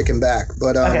why I'm sticking back.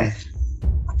 But Okay.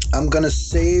 I'm going to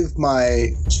save my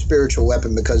spiritual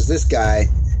weapon because this guy,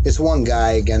 it's one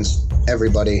guy against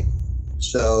everybody.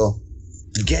 So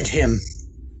get him.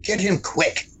 Get him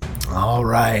quick. All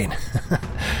right.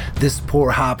 This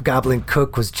poor hobgoblin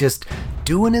cook was just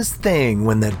doing his thing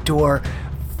when the door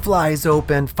flies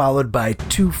open, followed by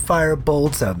 2 fire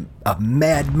bolts, a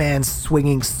madman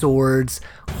swinging swords,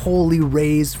 holy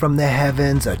rays from the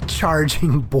heavens, a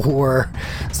charging boar.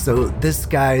 So this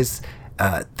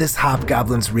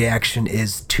hobgoblin's reaction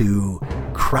is to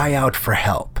cry out for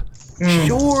help.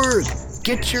 Jorg,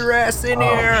 get your ass in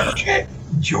here! Oh, shit.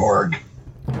 Jorg.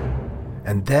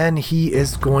 And then he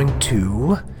is going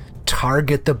to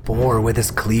target the boar with his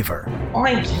cleaver.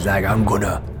 Oink. He's like, I'm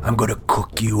gonna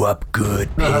cook you up good,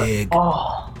 pig.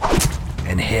 Oh,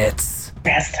 And hits.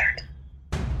 bastard.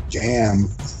 Damn.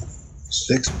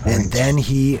 6 points. And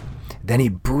then he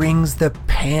brings the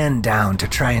pan down to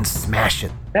try and smash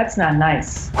it. That's not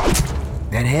nice.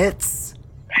 And hits.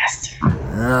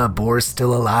 Bastard. Boar's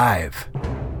still alive.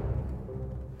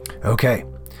 Okay.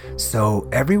 So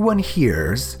everyone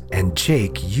hears, and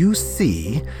Jake, you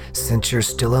see, since you're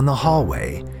still in the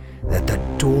hallway, that the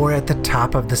door at the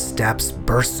top of the steps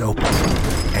bursts open,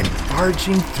 and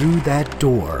barging through that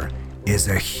door is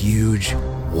a huge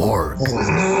warg.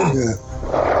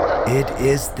 Yeah. It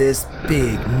is this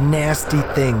big, nasty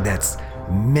thing that's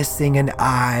missing an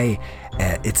eye.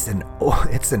 It's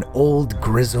an old,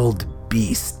 grizzled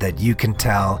beast that you can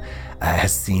tell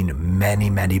has seen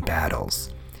many, many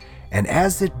battles. And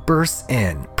as it bursts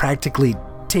in, practically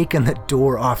taking the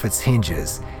door off its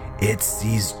hinges, it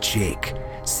sees Jake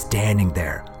standing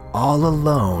there, all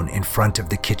alone in front of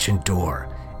the kitchen door,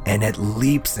 and it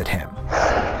leaps at him.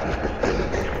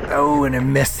 Oh, and it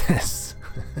misses.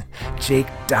 Jake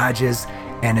dodges,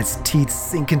 and its teeth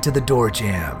sink into the door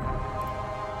jamb.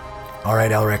 All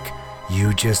right, Elric,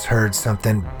 you just heard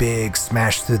something big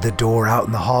smash through the door out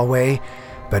in the hallway,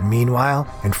 but meanwhile,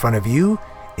 in front of you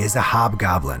is a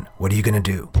hobgoblin. What are you going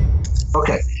to do?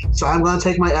 Okay, so I'm going to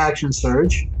take my action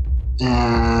surge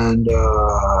and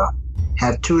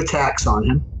have 2 attacks on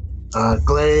him.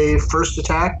 Glaive, first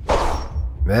attack.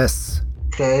 Miss.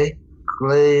 Okay.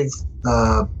 Glaive,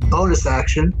 bonus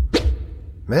action.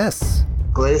 Miss.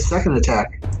 Glaive, second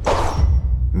attack.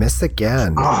 Miss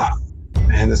again. Oh,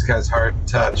 Man, this guy's hard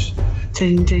to touch.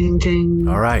 ting, ting, ting.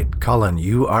 All right, Cullen,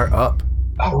 you are up.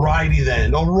 Alrighty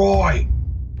then. Oh, Roy.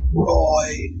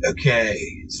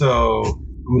 Okay, so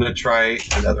I'm going to try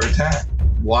another attack.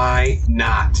 Why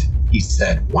not? He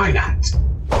said, why not?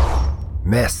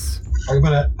 Miss. I'm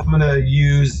gonna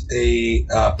use a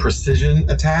precision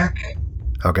attack.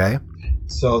 Okay.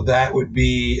 So that would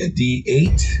be a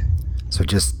D8. So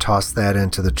just toss that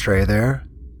into the tray there.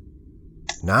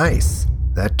 Nice.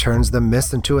 That turns the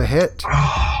miss into a hit.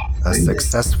 Oh, A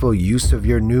successful use of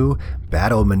your new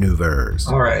battle maneuvers.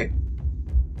 all right.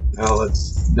 Now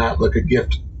let's not look a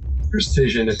gift.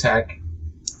 Precision attack.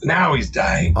 Now he's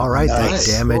dying. All right, Nice.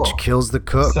 that damage Cool. kills the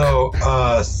cook. So,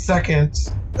 second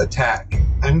attack.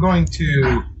 I'm going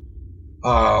to,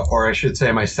 or I should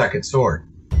say my second sword.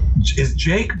 Is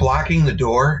Jake blocking the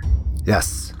door?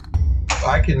 Yes.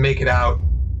 I can make it out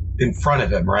in front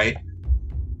of him, right?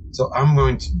 So I'm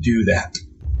going to do that.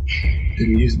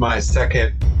 And use my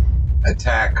second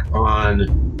attack on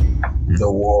the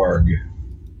warg.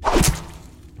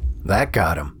 That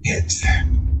got him. Hit.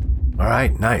 All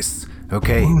right, nice.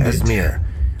 Okay, Wounded. Esmir.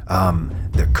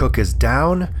 The cook is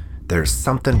down. There's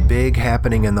something big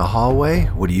happening in the hallway.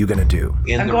 What are you going to do?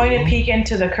 I'm going to peek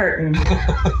into the curtain.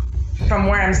 From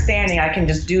where I'm standing, I can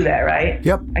just do that, right?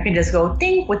 Yep. I can just go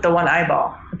ding with the one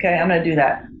eyeball. Okay, I'm going to do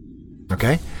that.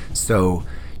 Okay. So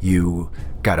You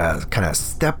gotta kind of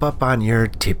step up on your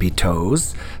tippy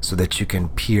toes so that you can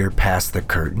peer past the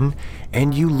curtain,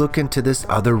 and you look into this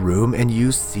other room and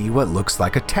you see what looks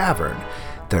like a tavern.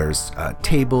 There's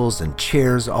tables and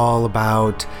chairs all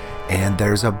about, and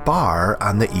there's a bar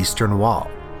on the eastern wall.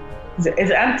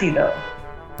 It's empty though.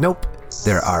 Nope.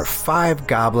 There are 5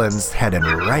 goblins heading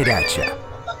right at you.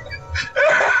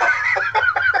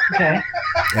 Okay.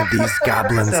 And these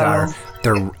goblins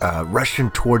they're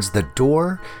rushing towards the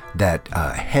door that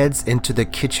heads into the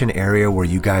kitchen area where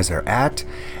you guys are at,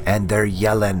 and they're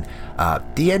yelling,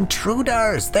 "The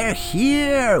intruders, they're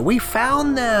here! We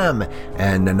found them!"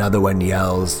 And another one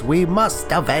yells, "We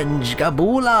must avenge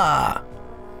Gabula!"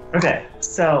 Okay,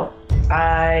 so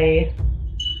I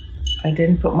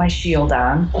didn't put my shield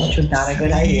on, which was not a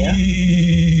good idea.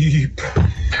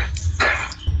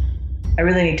 I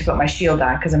really need to put my shield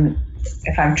on because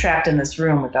if I'm trapped in this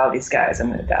room with all these guys, I'm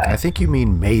gonna die. I think you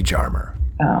mean mage armor.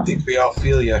 I think we all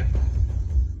feel you.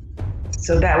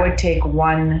 So that would take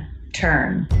 1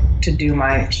 turn to do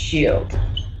my shield,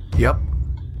 Yep.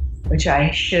 which I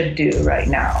should do right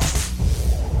now.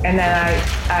 And then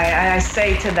I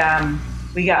say to them,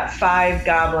 we got 5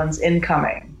 goblins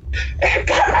incoming.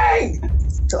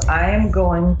 So I am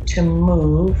going to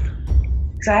move,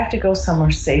 because I have to go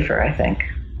somewhere safer, I think.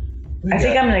 I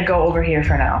think I'm going to go over here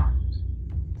for now.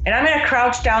 And I'm going to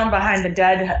crouch down behind the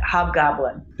dead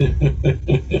hobgoblin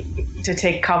to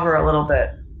take cover a little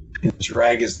bit.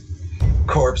 Drag his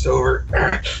corpse over.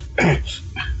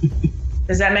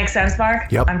 Does that make sense,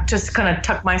 Mark? Yep. I'm just going to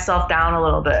tuck myself down a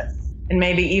little bit. And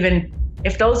maybe even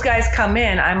if those guys come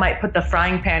in, I might put the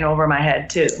frying pan over my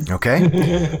head too.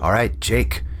 Okay. All right,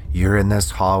 Jake, you're in this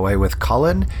hallway with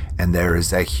Cullen, and there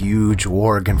is a huge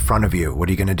warg in front of you. What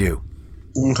are you going to do?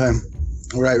 Okay.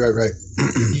 Right.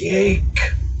 Jake,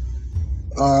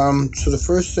 So the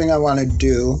first thing I want to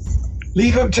do...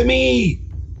 leave him to me.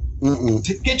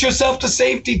 Mm-mm. Get yourself to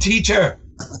safety, teacher.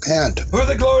 I can't. For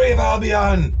the glory of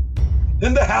Albion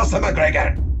and the House of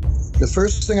McGregor. The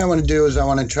first thing I want to do is I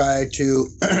want to try to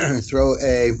throw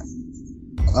a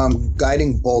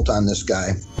guiding bolt on this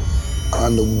guy,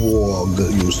 on the warg,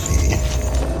 you see.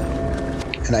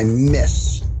 And I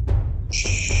miss.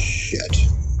 Shit.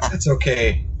 That's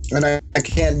okay. And I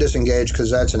can't disengage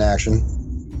because that's an action.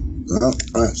 Oh,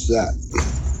 that's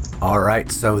that. All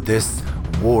right, so this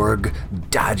warg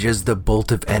dodges the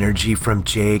bolt of energy from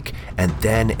Jake, and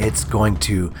then it's going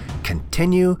to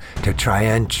continue to try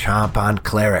and chomp on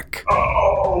Cleric.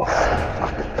 Oh.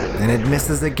 And it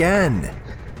misses again.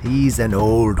 He's an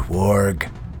old warg.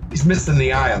 He's missing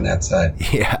the eye on that side.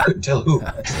 Yeah. Couldn't tell who.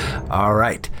 All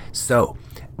right, so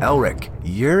Elric,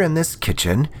 you're in this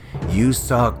kitchen. You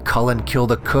saw Cullen kill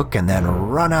the cook and then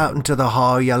run out into the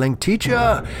hall yelling,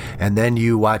 "Teacher!" And then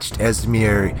you watched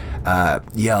Esmir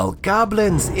yell,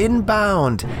 "Goblins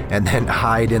inbound!" and then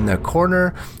hide in the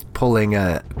corner, pulling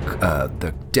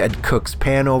the dead cook's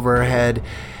pan over her head.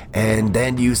 And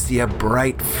then you see a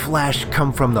bright flash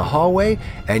come from the hallway,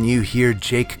 and you hear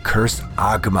Jake curse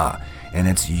Agma. And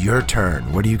it's your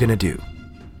turn. What are you going to do?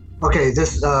 Okay,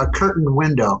 this curtain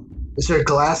window. Is there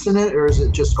glass in it, or is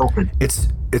it just open?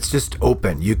 It's just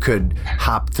open. You could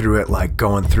hop through it like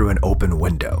going through an open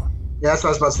window. Yeah, that's what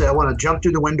I was about to say. I want to jump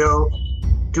through the window,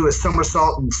 do a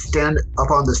somersault, and stand up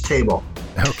on this table.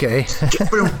 Okay.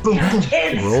 Boom, boom,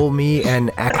 boom. Roll me an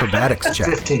acrobatics check.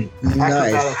 15.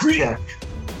 Nice. Acrobatics check.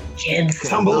 Kids.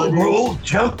 Tumble, roll,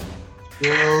 jump.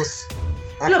 Skills.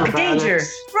 Look, danger.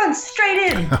 Acrobatics. Run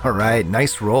straight in. All right,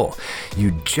 nice roll.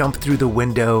 You jump through the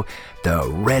window. The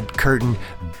red curtain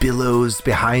billows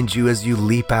behind you as you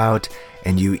leap out,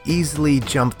 and you easily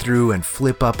jump through and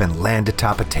flip up and land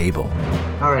atop a table.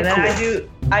 All right, And then cool.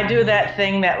 I do that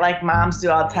thing that like moms do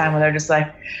all the time, where they're just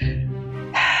like,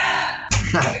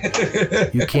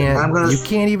 You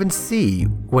can't even see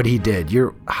what he did.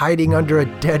 You're hiding under a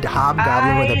dead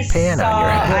hobgoblin with a pan on your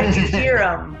head. I could hear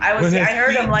him. I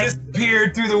heard him like,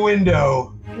 disappeared through the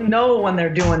window. you know when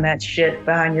they're doing that shit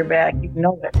behind your back. You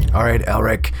know it. All right,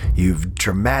 Elric, you've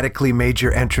dramatically made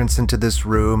your entrance into this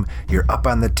room. You're up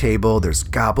on the table. There's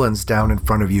goblins down in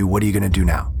front of you. What are you going to do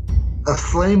now? A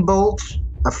flame bolt,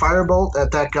 a firebolt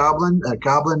at goblin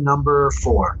number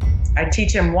 4. I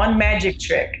teach him one magic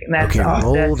trick, and that's Okay, all.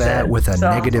 roll That's that it. with a So,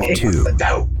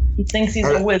 -2. He thinks he's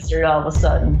a wizard all of a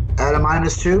sudden. At a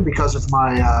 -2 because of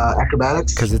my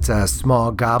acrobatics. Because it's a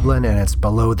small goblin and it's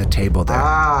below the table there.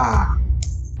 Ah,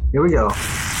 here we go.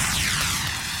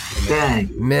 Dang.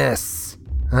 Miss.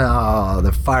 Oh,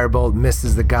 the firebolt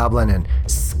misses the goblin and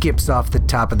skips off the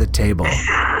top of the table.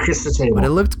 Kiss the But it table.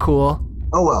 looked cool.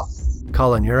 Oh well.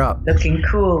 Cullen, you're up. Looking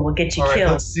cool will get you All right,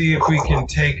 killed. let's see if we can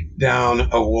take down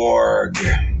a warg.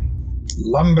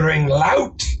 Lumbering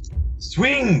lout.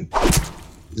 Swing.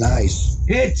 Nice.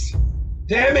 Hit.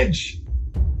 Damage.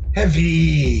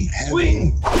 Heavy.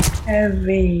 Swing.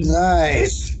 Heavy.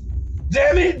 Nice. Hit.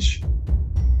 Damage.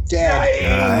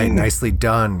 Dead. All right, nicely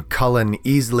done. Cullen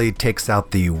easily takes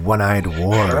out the one-eyed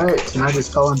warg. All right, tonight is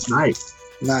Cullen's night.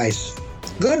 Nice.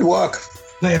 Good work.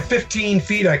 I have 15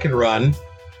 feet I can run.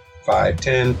 5,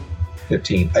 10,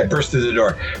 15. I burst through the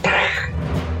door.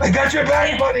 I got your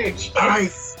back, buddy.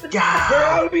 Nice. For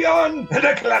Yeah. Albion and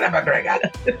the Clan of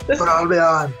McGregor. But I'll be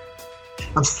on.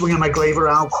 I'm swinging my glaive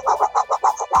around,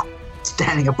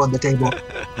 standing up on the table.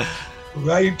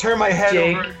 I turn my head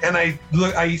Jake. over and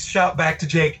I shout back to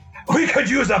Jake, we could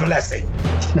use a blessing.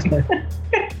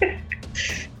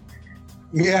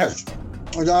 Yes.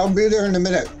 I'll be there in a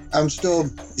minute. I'm still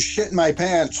shitting my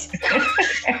pants.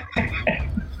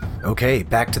 Okay,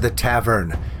 back to the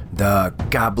tavern. The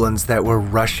goblins that were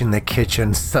rushing the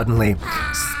kitchen suddenly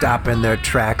stop in their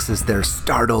tracks as they're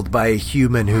startled by a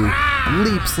human who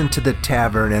leaps into the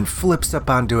tavern and flips up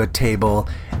onto a table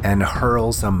and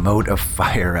hurls a mote of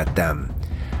fire at them.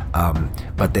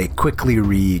 But they quickly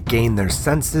regain their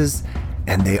senses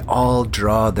and they all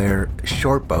draw their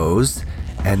short bows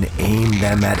and aim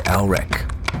them at Elric.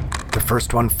 The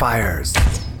first one fires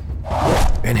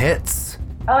and hits.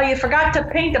 Oh, you forgot to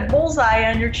paint a bullseye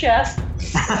on your chest.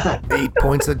 8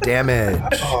 points of damage.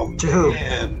 Oh, To who?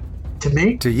 man. To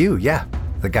me? To you, yeah.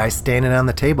 The guy standing on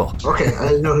the table. Okay, I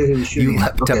didn't know who he was shooting. You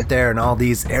leapt Okay. up there and all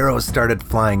these arrows started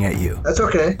flying at you. That's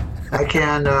okay. I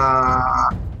can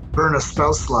burn a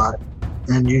spell slot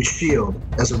and use shield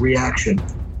as a reaction.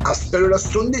 Aspera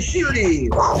Sunde Shiri!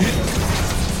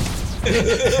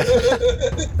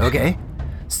 Okay.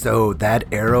 So that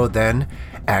arrow then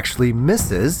actually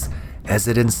misses as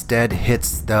it instead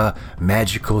hits the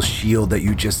magical shield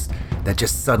that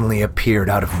just suddenly appeared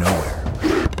out of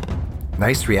nowhere.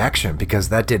 Nice reaction because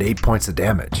that did 8 points of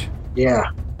damage.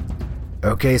 Yeah.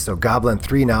 Okay, so Goblin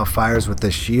 3 now fires with the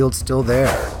shield still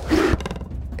there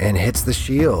and hits the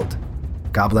shield.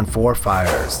 Goblin 4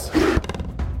 fires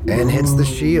and hits the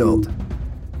shield.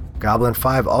 Goblin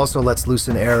 5 also lets loose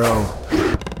an arrow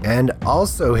and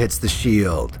also hits the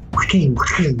shield. Whooshing,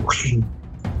 whooshing, whooshing.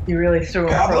 You really threw him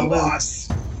for a Goblin loop. boss.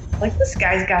 Like, this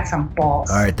guy's got some balls.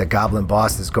 All right, the Goblin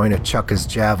boss is going to chuck his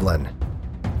javelin.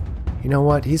 You know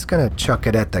what? He's going to chuck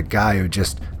it at the guy who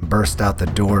just burst out the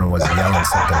door and was yelling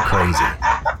something crazy.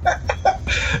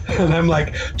 And I'm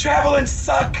like, javelins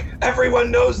suck.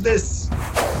 Everyone knows this.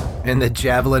 And the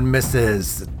javelin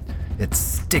misses. It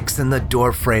sticks in the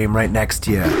door frame right next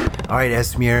to you. All right,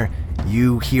 Esmir,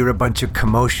 you hear a bunch of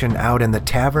commotion out in the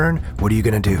tavern. What are you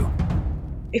going to do?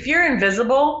 If you're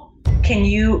invisible, can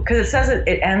you, because it says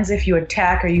it ends if you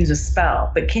attack or use a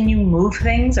spell, but can you move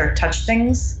things or touch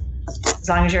things as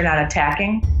long as you're not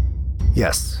attacking?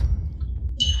 Yes.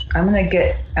 I'm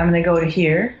gonna go to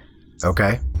here.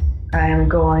 Okay. I'm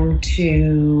going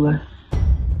to,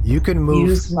 You can move.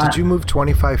 Use my- Did you move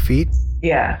 25 feet?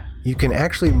 yeah. You can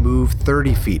actually move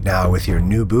 30 feet now with your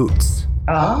new boots.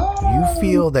 Oh. You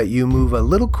feel that you move a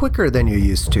little quicker than you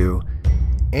used to,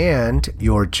 and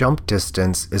your jump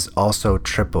distance is also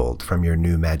tripled from your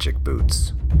new magic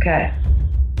boots. Okay.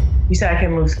 You said I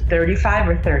can move 35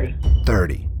 or 30?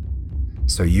 30.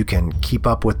 So you can keep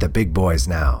up with the big boys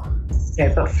now.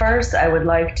 Okay, but first I would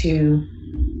like to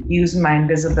use my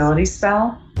invisibility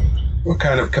spell. What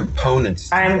kind of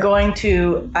components? I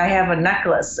have a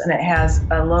necklace and it has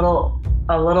a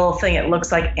little thing. It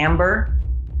looks like amber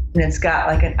and it's got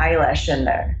like an eyelash in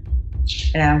there.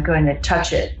 And I'm going to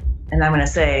touch it and I'm going to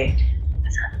say,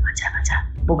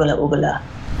 boogala oogala.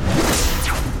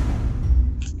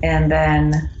 And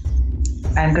then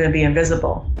I'm going to be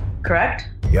invisible, correct?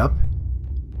 Yep.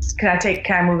 Can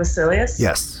I move Asilius?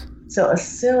 Yes. So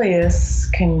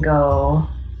Asilius can go.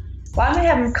 Why don't I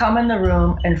have him come in the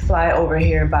room and fly over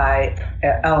here by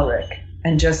Elric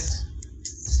and just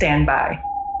stand by?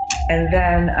 And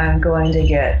then I'm going to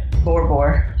get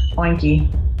Borbor,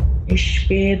 Oinky. His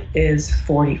speed is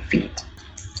 40 feet.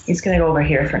 He's going to go over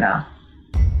here for now.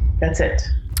 That's it.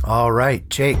 All right,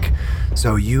 Jake.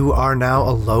 So you are now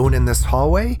alone in this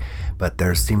hallway, but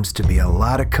there seems to be a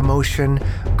lot of commotion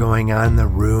going on in the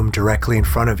room directly in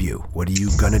front of you. What are you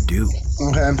going to do?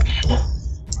 Okay.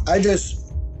 I just,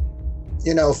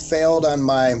 failed on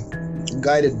my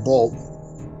guided bolt.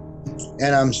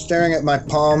 And I'm staring at my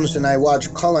palms and I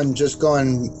watch Cullen just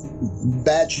going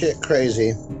batshit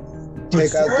crazy.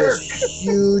 Take out this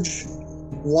huge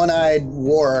one-eyed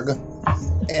warg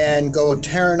and go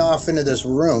tearing off into this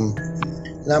room.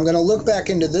 And I'm going to look back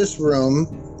into this room,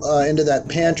 into that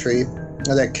pantry,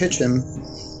 or that kitchen,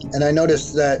 and I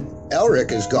notice that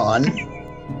Elric is gone.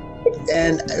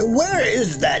 And where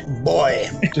is that boy?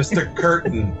 Just a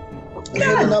curtain.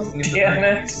 God damn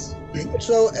it.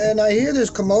 So, and I hear this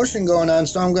commotion going on,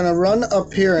 so I'm going to run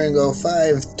up here and go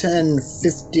 5, 10,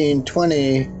 15,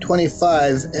 20,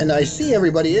 25, and I see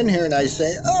everybody in here, and I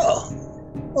say, oh,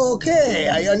 okay,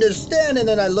 I understand. And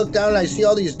then I look down, and I see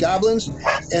all these goblins,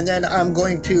 and then I'm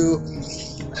going to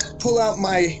pull out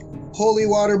my holy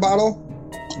water bottle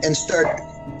and start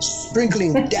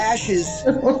sprinkling dashes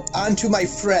onto my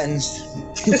friends.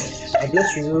 I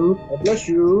bless you. I bless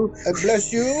you. I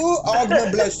bless you.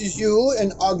 Ogma blesses you,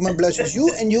 and Ogma blesses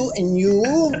you, and you, and you.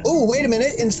 Oh, wait a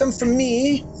minute, and some for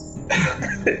me.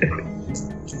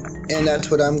 And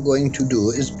that's what I'm going to do,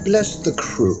 is bless the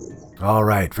crew. All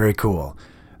right, very cool.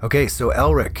 Okay, so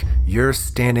Elric, you're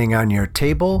standing on your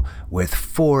table with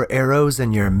 4 arrows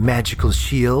and your magical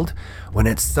shield when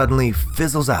it suddenly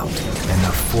fizzles out and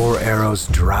the 4 arrows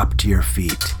drop to your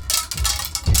feet.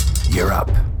 You're up.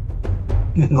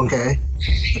 Okay.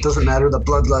 It doesn't matter. The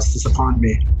bloodlust is upon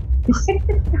me.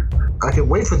 I can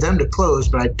wait for them to close,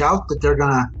 but I doubt that they're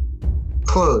going to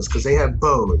close because they have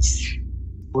bows.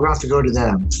 We're going to have to go to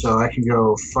them. So I can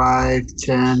go 5,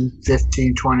 10,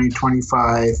 15, 20,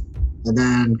 25, and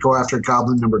then go after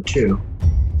goblin number 2.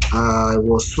 I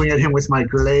will swing at him with my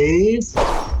glaive.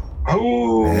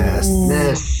 Oh, Yes.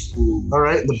 Miss. All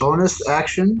right, the bonus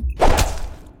action.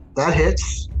 That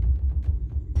hits.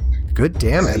 Good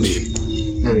damage.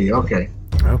 There you go. Okay.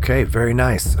 Okay, very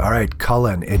nice. All right,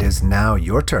 Cullen, it is now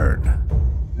your turn.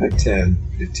 10,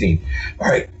 15. All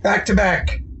right, back to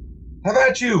back. How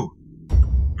about you?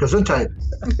 Gesundheit.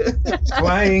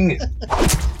 Flying.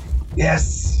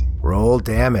 Yes. Roll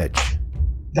damage.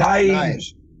 Dying.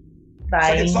 Nice.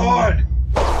 Second sword.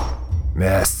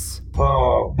 Miss.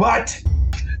 Oh, but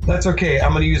that's okay.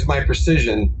 I'm going to use my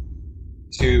precision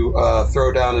to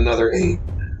throw down another 8.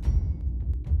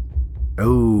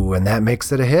 Oh, and that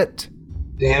makes it a hit.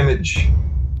 Damage.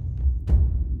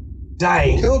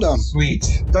 Dying. Killed him.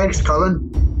 Sweet. Thanks,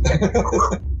 Cullen.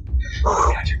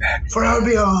 Got your back. For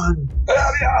Albion.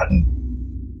 Albion.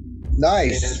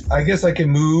 Nice. I guess I can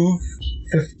move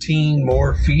 15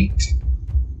 more feet.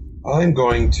 I'm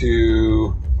going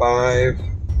to 5,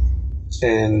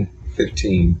 10,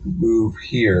 15. Move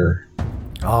here.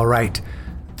 All right.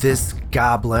 This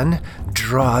goblin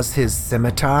draws his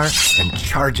scimitar and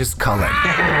charges Cullen.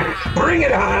 Bring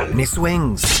it on. And he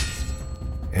swings.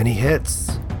 And he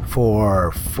hits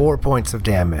for 4 points of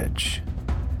damage.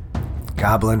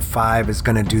 Goblin 5 is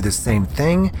going to do the same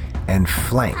thing and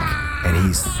flank. And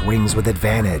he swings with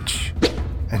advantage.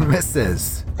 And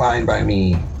misses. Fine by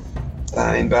me.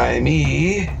 Fine by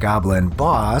me. Goblin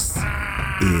boss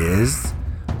is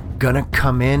gonna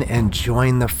come in and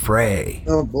join the fray.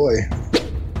 Oh, boy.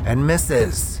 And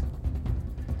misses.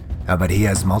 But he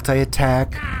has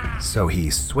multi-attack, so he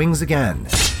swings again.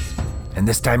 And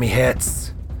this time he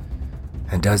hits.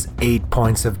 And does 8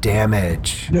 points of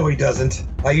damage. No, he doesn't.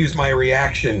 I use my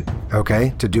reaction.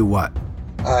 Okay, to do what?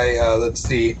 Let's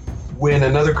see. When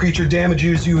another creature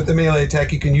damages you with a melee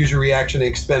attack, you can use your reaction to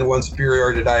expend 1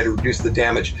 superiority die to reduce the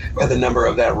damage by the number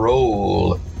of that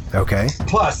roll. Okay,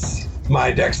 Plus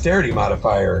my dexterity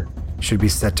modifier. should be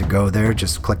set to go there,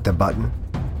 just click the button.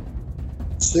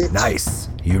 6. Nice.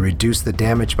 You reduce the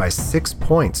damage by 6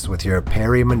 points with your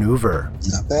parry maneuver.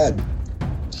 Not bad.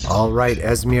 All right,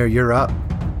 Esmir, you're up.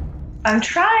 I'm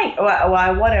trying. Well,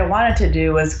 what I wanted to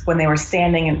do was when they were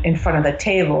standing in front of the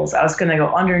tables, I was going to go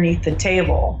underneath the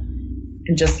table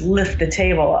and just lift the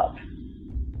table up.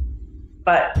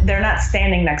 But they're not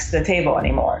standing next to the table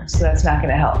anymore, so that's not going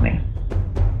to help me.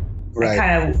 Right.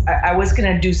 I was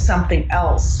going to do something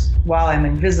else while I'm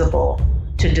invisible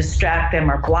to distract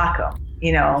them or block them,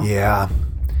 you know? Yeah,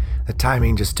 the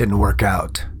timing just didn't work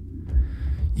out.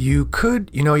 You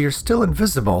could, you're still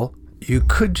invisible. You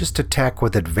could just attack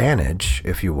with advantage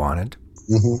if you wanted.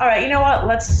 Mm-hmm. All right, you know what?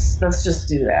 Let's just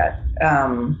do that.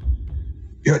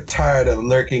 You're tired of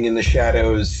lurking in the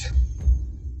shadows.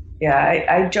 Yeah,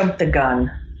 I jumped the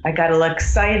gun. I got a little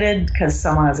excited because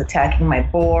someone was attacking my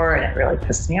boar, and it really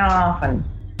pissed me off. And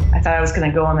I thought I was going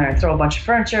to go in there and throw a bunch of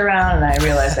furniture around, and I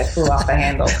realized I flew off the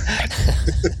handle.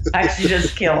 I should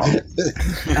just kill him.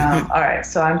 All right,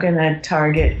 so I'm going to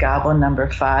target goblin number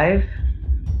 5,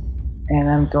 and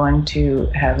I'm going to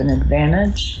have an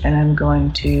advantage, and I'm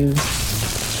going to...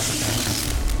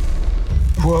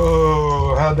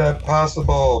 Whoa, how'd that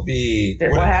possible be? What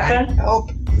Would a happened? 9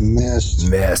 help?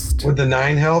 Missed. Would the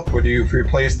 9 help? Would you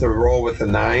replace the roll with a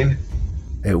 9?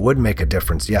 It would make a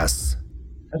difference, yes.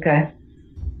 Okay.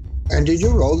 And did you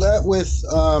roll that with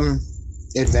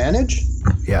advantage?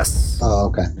 Yes. Oh,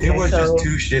 okay. It was so- just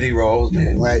 2 shitty rolls,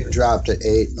 man. Right, dropped at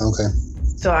 8. Okay.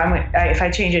 So if I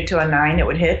change it to a 9, it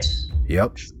would hit.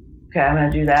 Yep. Okay, I'm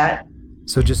gonna do that.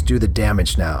 So just do the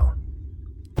damage now.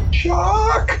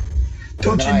 Shock!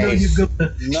 Don't you know you're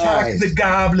gonna shock the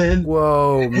goblin?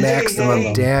 Whoa,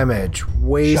 maximum damage.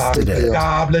 Wasted Shock the it.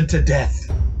 goblin to death.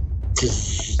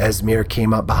 Esmir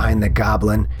came up behind the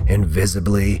goblin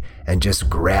invisibly and just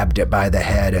grabbed it by the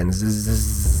head and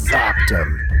zapped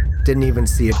him. Didn't even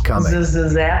see it coming.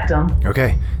 Zapped him.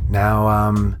 Okay,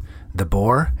 now the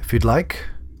boar, if you'd like.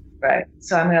 Right.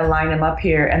 So I'm gonna line him up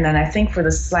here, and then I think for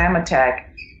the slam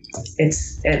attack,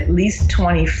 it's at least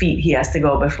 20 feet he has to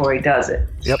go before he does it.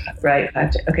 Yep. Right.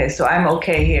 Okay. So I'm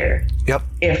okay here. Yep.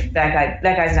 If that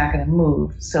guy's not gonna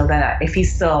move, so then if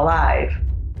he's still alive,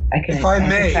 I can try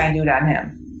and do it on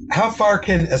him. How far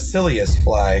can Asilius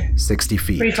fly? 60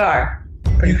 feet. Pretty far.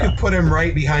 You could put him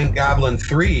right behind Goblin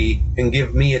 3 and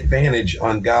give me advantage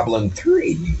on Goblin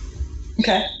 3.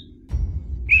 Okay.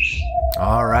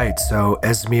 All right, so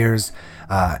Esmir's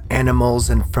animals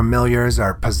and familiars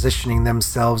are positioning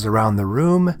themselves around the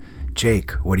room.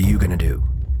 Jake, what are you going to do?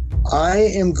 I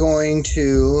am going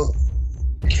to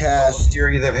cast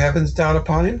Fury of the heavens down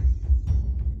upon him?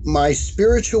 my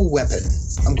spiritual weapon.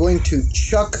 I'm going to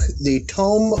chuck the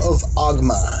Tome of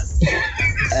Ogma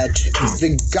at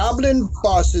the goblin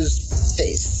boss's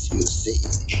face, you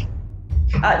see.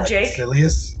 Jake,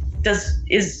 Asilius?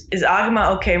 is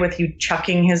Agma okay with you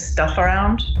chucking his stuff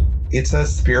around? It's a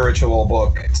spiritual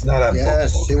book. It's not a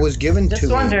Yes, book. it was given Just to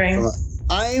wondering. me.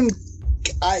 I'm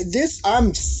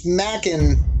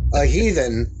smacking a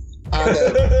heathen on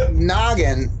the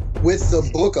noggin with the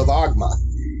Book of Ogma.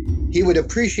 He would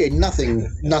appreciate nothing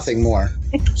more.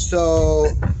 So,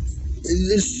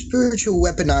 the spiritual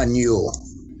weapon on you,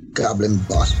 goblin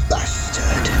boss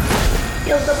bastard.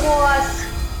 Kill the boss.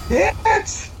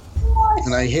 Yes!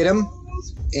 And I hit him,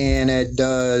 and it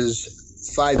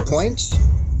does 5 points.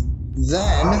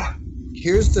 Then,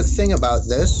 here's the thing about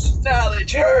this.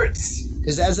 Knowledge hurts!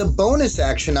 Is as a bonus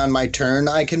action on my turn,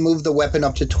 I can move the weapon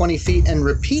up to 20 feet and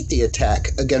repeat the attack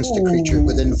against a creature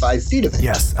within 5 feet of it.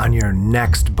 Yes, on your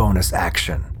next bonus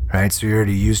action, right? So you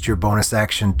already used your bonus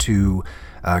action to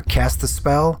cast the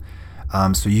spell,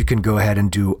 so you can go ahead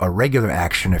and do a regular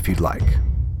action if you'd like.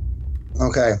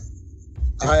 Okay.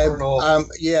 Infernal.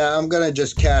 I'm gonna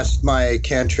just cast my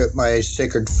cantrip, my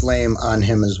Sacred Flame, on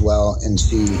him as well and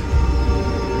see.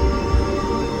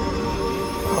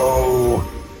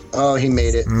 Oh, he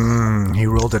made it. He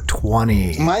rolled a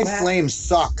 20. My flames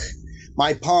suck.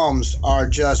 My palms are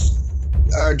just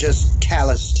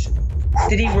calloused.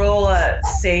 Did he roll a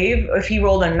save? If he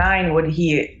rolled a 9, would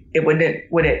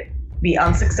it be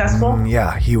unsuccessful?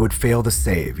 Yeah, he would fail the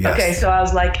save, yes. Okay, so I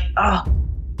was like,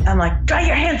 dry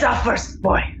your hands off first,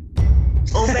 boy.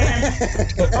 Oh man,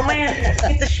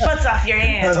 get the schmutz off your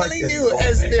hands. I'm telling you,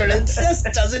 Esmir, it just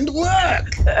doesn't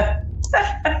work.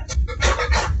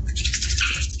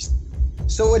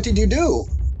 So what did you do?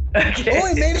 Okay. Oh,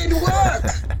 I made it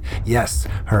work. Yes,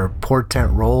 her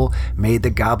portent roll made the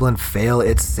goblin fail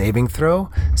its saving throw,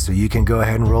 so you can go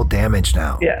ahead and roll damage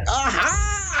now. Yeah.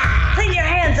 Aha! Clean your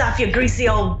hands off, you greasy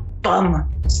old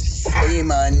bum.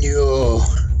 Shame on you.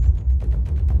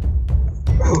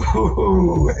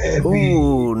 Ooh, heavy.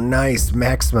 Ooh, nice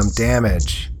maximum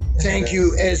damage. Thank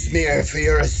you, Esmir, for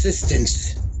your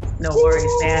assistance. No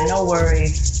worries, man. No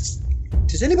worries.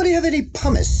 Does anybody have any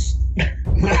pumice? All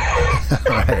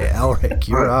right, Elric,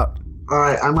 you're up. All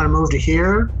right, I'm going to move to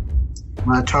here. I'm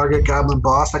going to target Goblin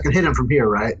Boss. I can hit him from here,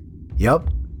 right? Yep.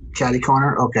 Catty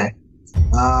corner? Okay.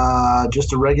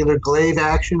 Just a regular glaive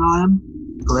action on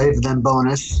him. Glaive, then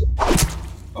bonus.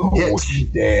 Oh, Hit. he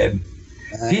dead.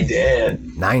 He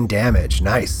dead. 9 damage,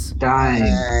 nice. Dying.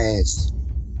 Nice.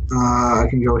 I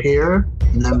can go here,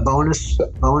 and then bonus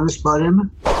button.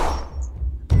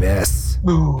 Miss.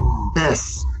 Ooh.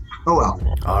 Miss. Oh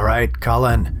well. All right,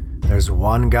 Cullen, there's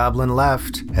one goblin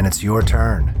left, and it's your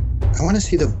turn. I want to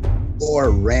see the boar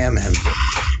ram him.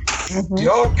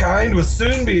 Your kind will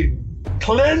soon be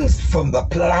cleansed from the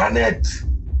planet.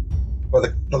 Or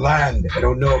the land. I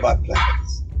don't know about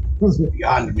planets. It's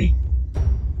beyond me.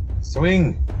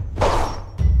 Swing.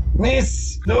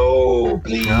 Miss. No,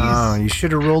 please. Oh, you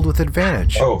should have rolled with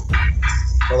advantage. Oh.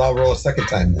 Well, I'll roll a second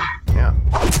time then. Yeah.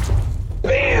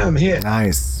 Bam! Hit.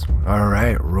 Nice. All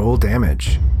right, roll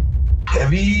damage.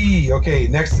 Heavy. Okay,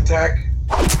 next attack.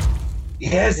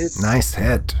 Yes. Nice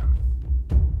hit.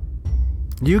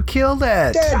 You killed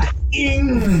it.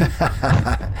 Ding.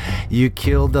 You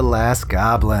killed the last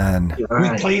goblin. All We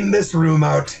right. cleaned this room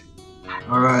out.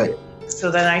 All right.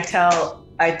 So then I tell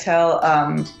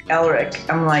Elric,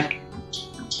 I'm like,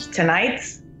 tonight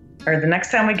or the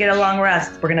next time we get a long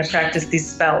rest, we're going to practice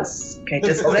these spells. Okay,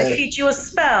 just because I teach you a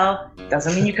spell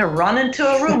doesn't mean you can run into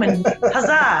a room and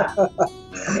huzzah.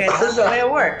 Okay, that's the way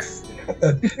it works.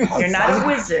 You're not a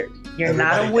wizard. You're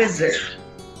not a wizard.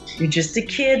 You're just a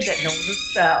kid that knows a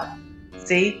spell.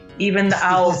 See? Even the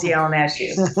owl's yelling at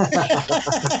you.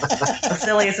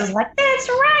 Basilius is like, that's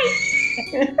right.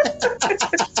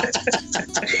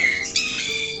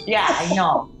 Yeah, I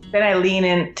know. Then I lean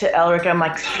into Elric. I'm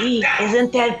like, see,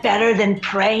 isn't that better than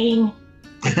praying?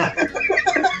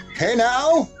 Hey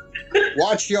now,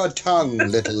 watch your tongue,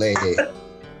 little lady.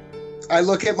 I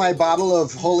look at my bottle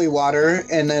of holy water,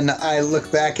 and then I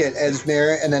look back at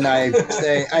Esmir, and then I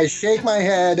say, I shake my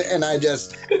head, and I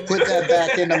just put that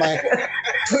back into my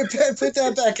put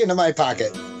that back into my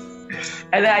pocket.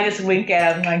 And then I just wink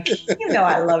at him like, you know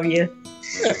I love you.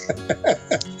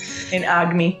 And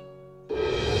Agni.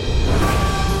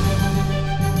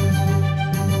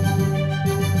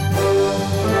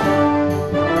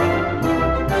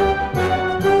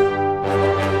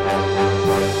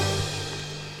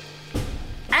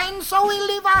 So we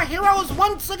leave our heroes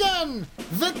once again,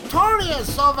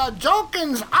 victorious over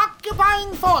Jolkin's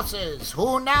occupying forces,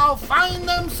 who now find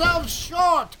themselves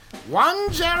short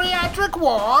 1 geriatric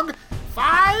warg,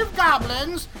 5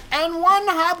 goblins, and 1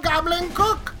 hobgoblin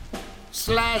cook /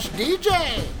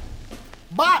 DJ.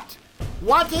 But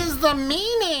what is the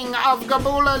meaning of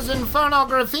Gabula's infernal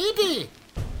graffiti?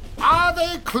 Are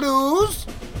they clues?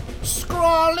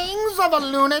 Scrawlings of a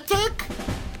lunatic?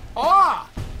 Or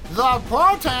the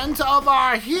portent of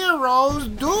our hero's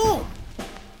doom?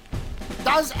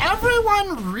 Does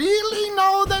everyone really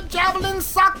know that javelins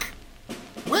suck?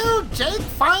 Will Jake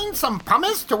find some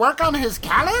pumice to work on his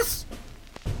callus?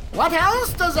 What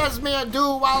else does Esmir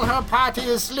do while her party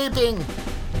is sleeping?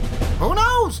 Who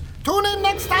knows? Tune in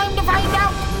next time to find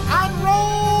out on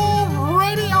Roll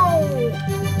Radio!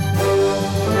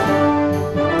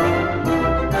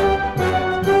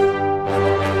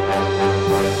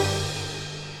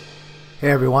 Hey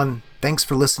everyone, thanks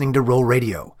for listening to Roll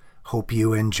Radio. Hope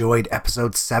you enjoyed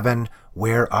episode 7,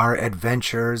 where our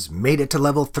adventurers made it to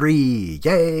level 3.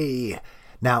 Yay!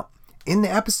 Now, in the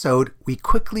episode, we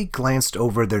quickly glanced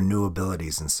over their new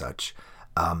abilities and such.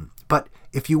 But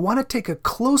if you want to take a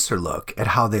closer look at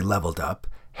how they leveled up,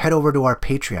 head over to our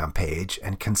Patreon page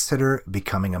and consider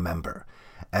becoming a member.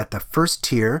 At the first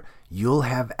tier, you'll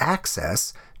have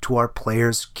access to our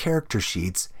players' character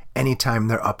sheets anytime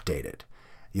they're updated.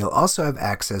 You'll also have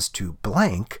access to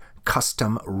blank,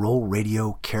 custom Roll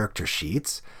Radio character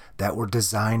sheets that were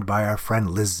designed by our friend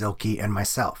Liz Zilke and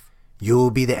myself.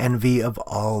 You'll be the envy of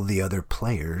all the other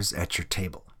players at your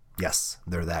table. Yes,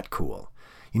 they're that cool.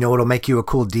 You know what'll make you a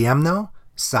cool DM though?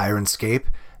 Sirenscape.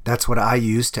 That's what I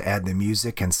use to add the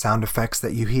music and sound effects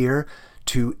that you hear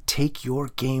to take your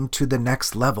game to the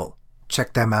next level.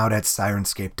 Check them out at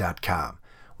Sirenscape.com.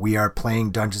 We are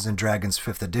playing Dungeons & Dragons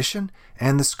 5th Edition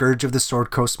and the Scourge of the Sword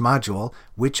Coast module,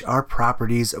 which are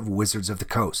properties of Wizards of the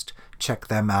Coast. Check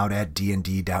them out at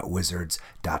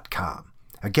dnd.wizards.com.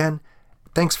 Again,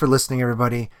 thanks for listening,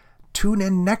 everybody. Tune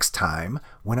in next time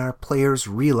when our players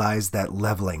realize that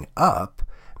leveling up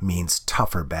means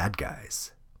tougher bad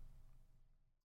guys.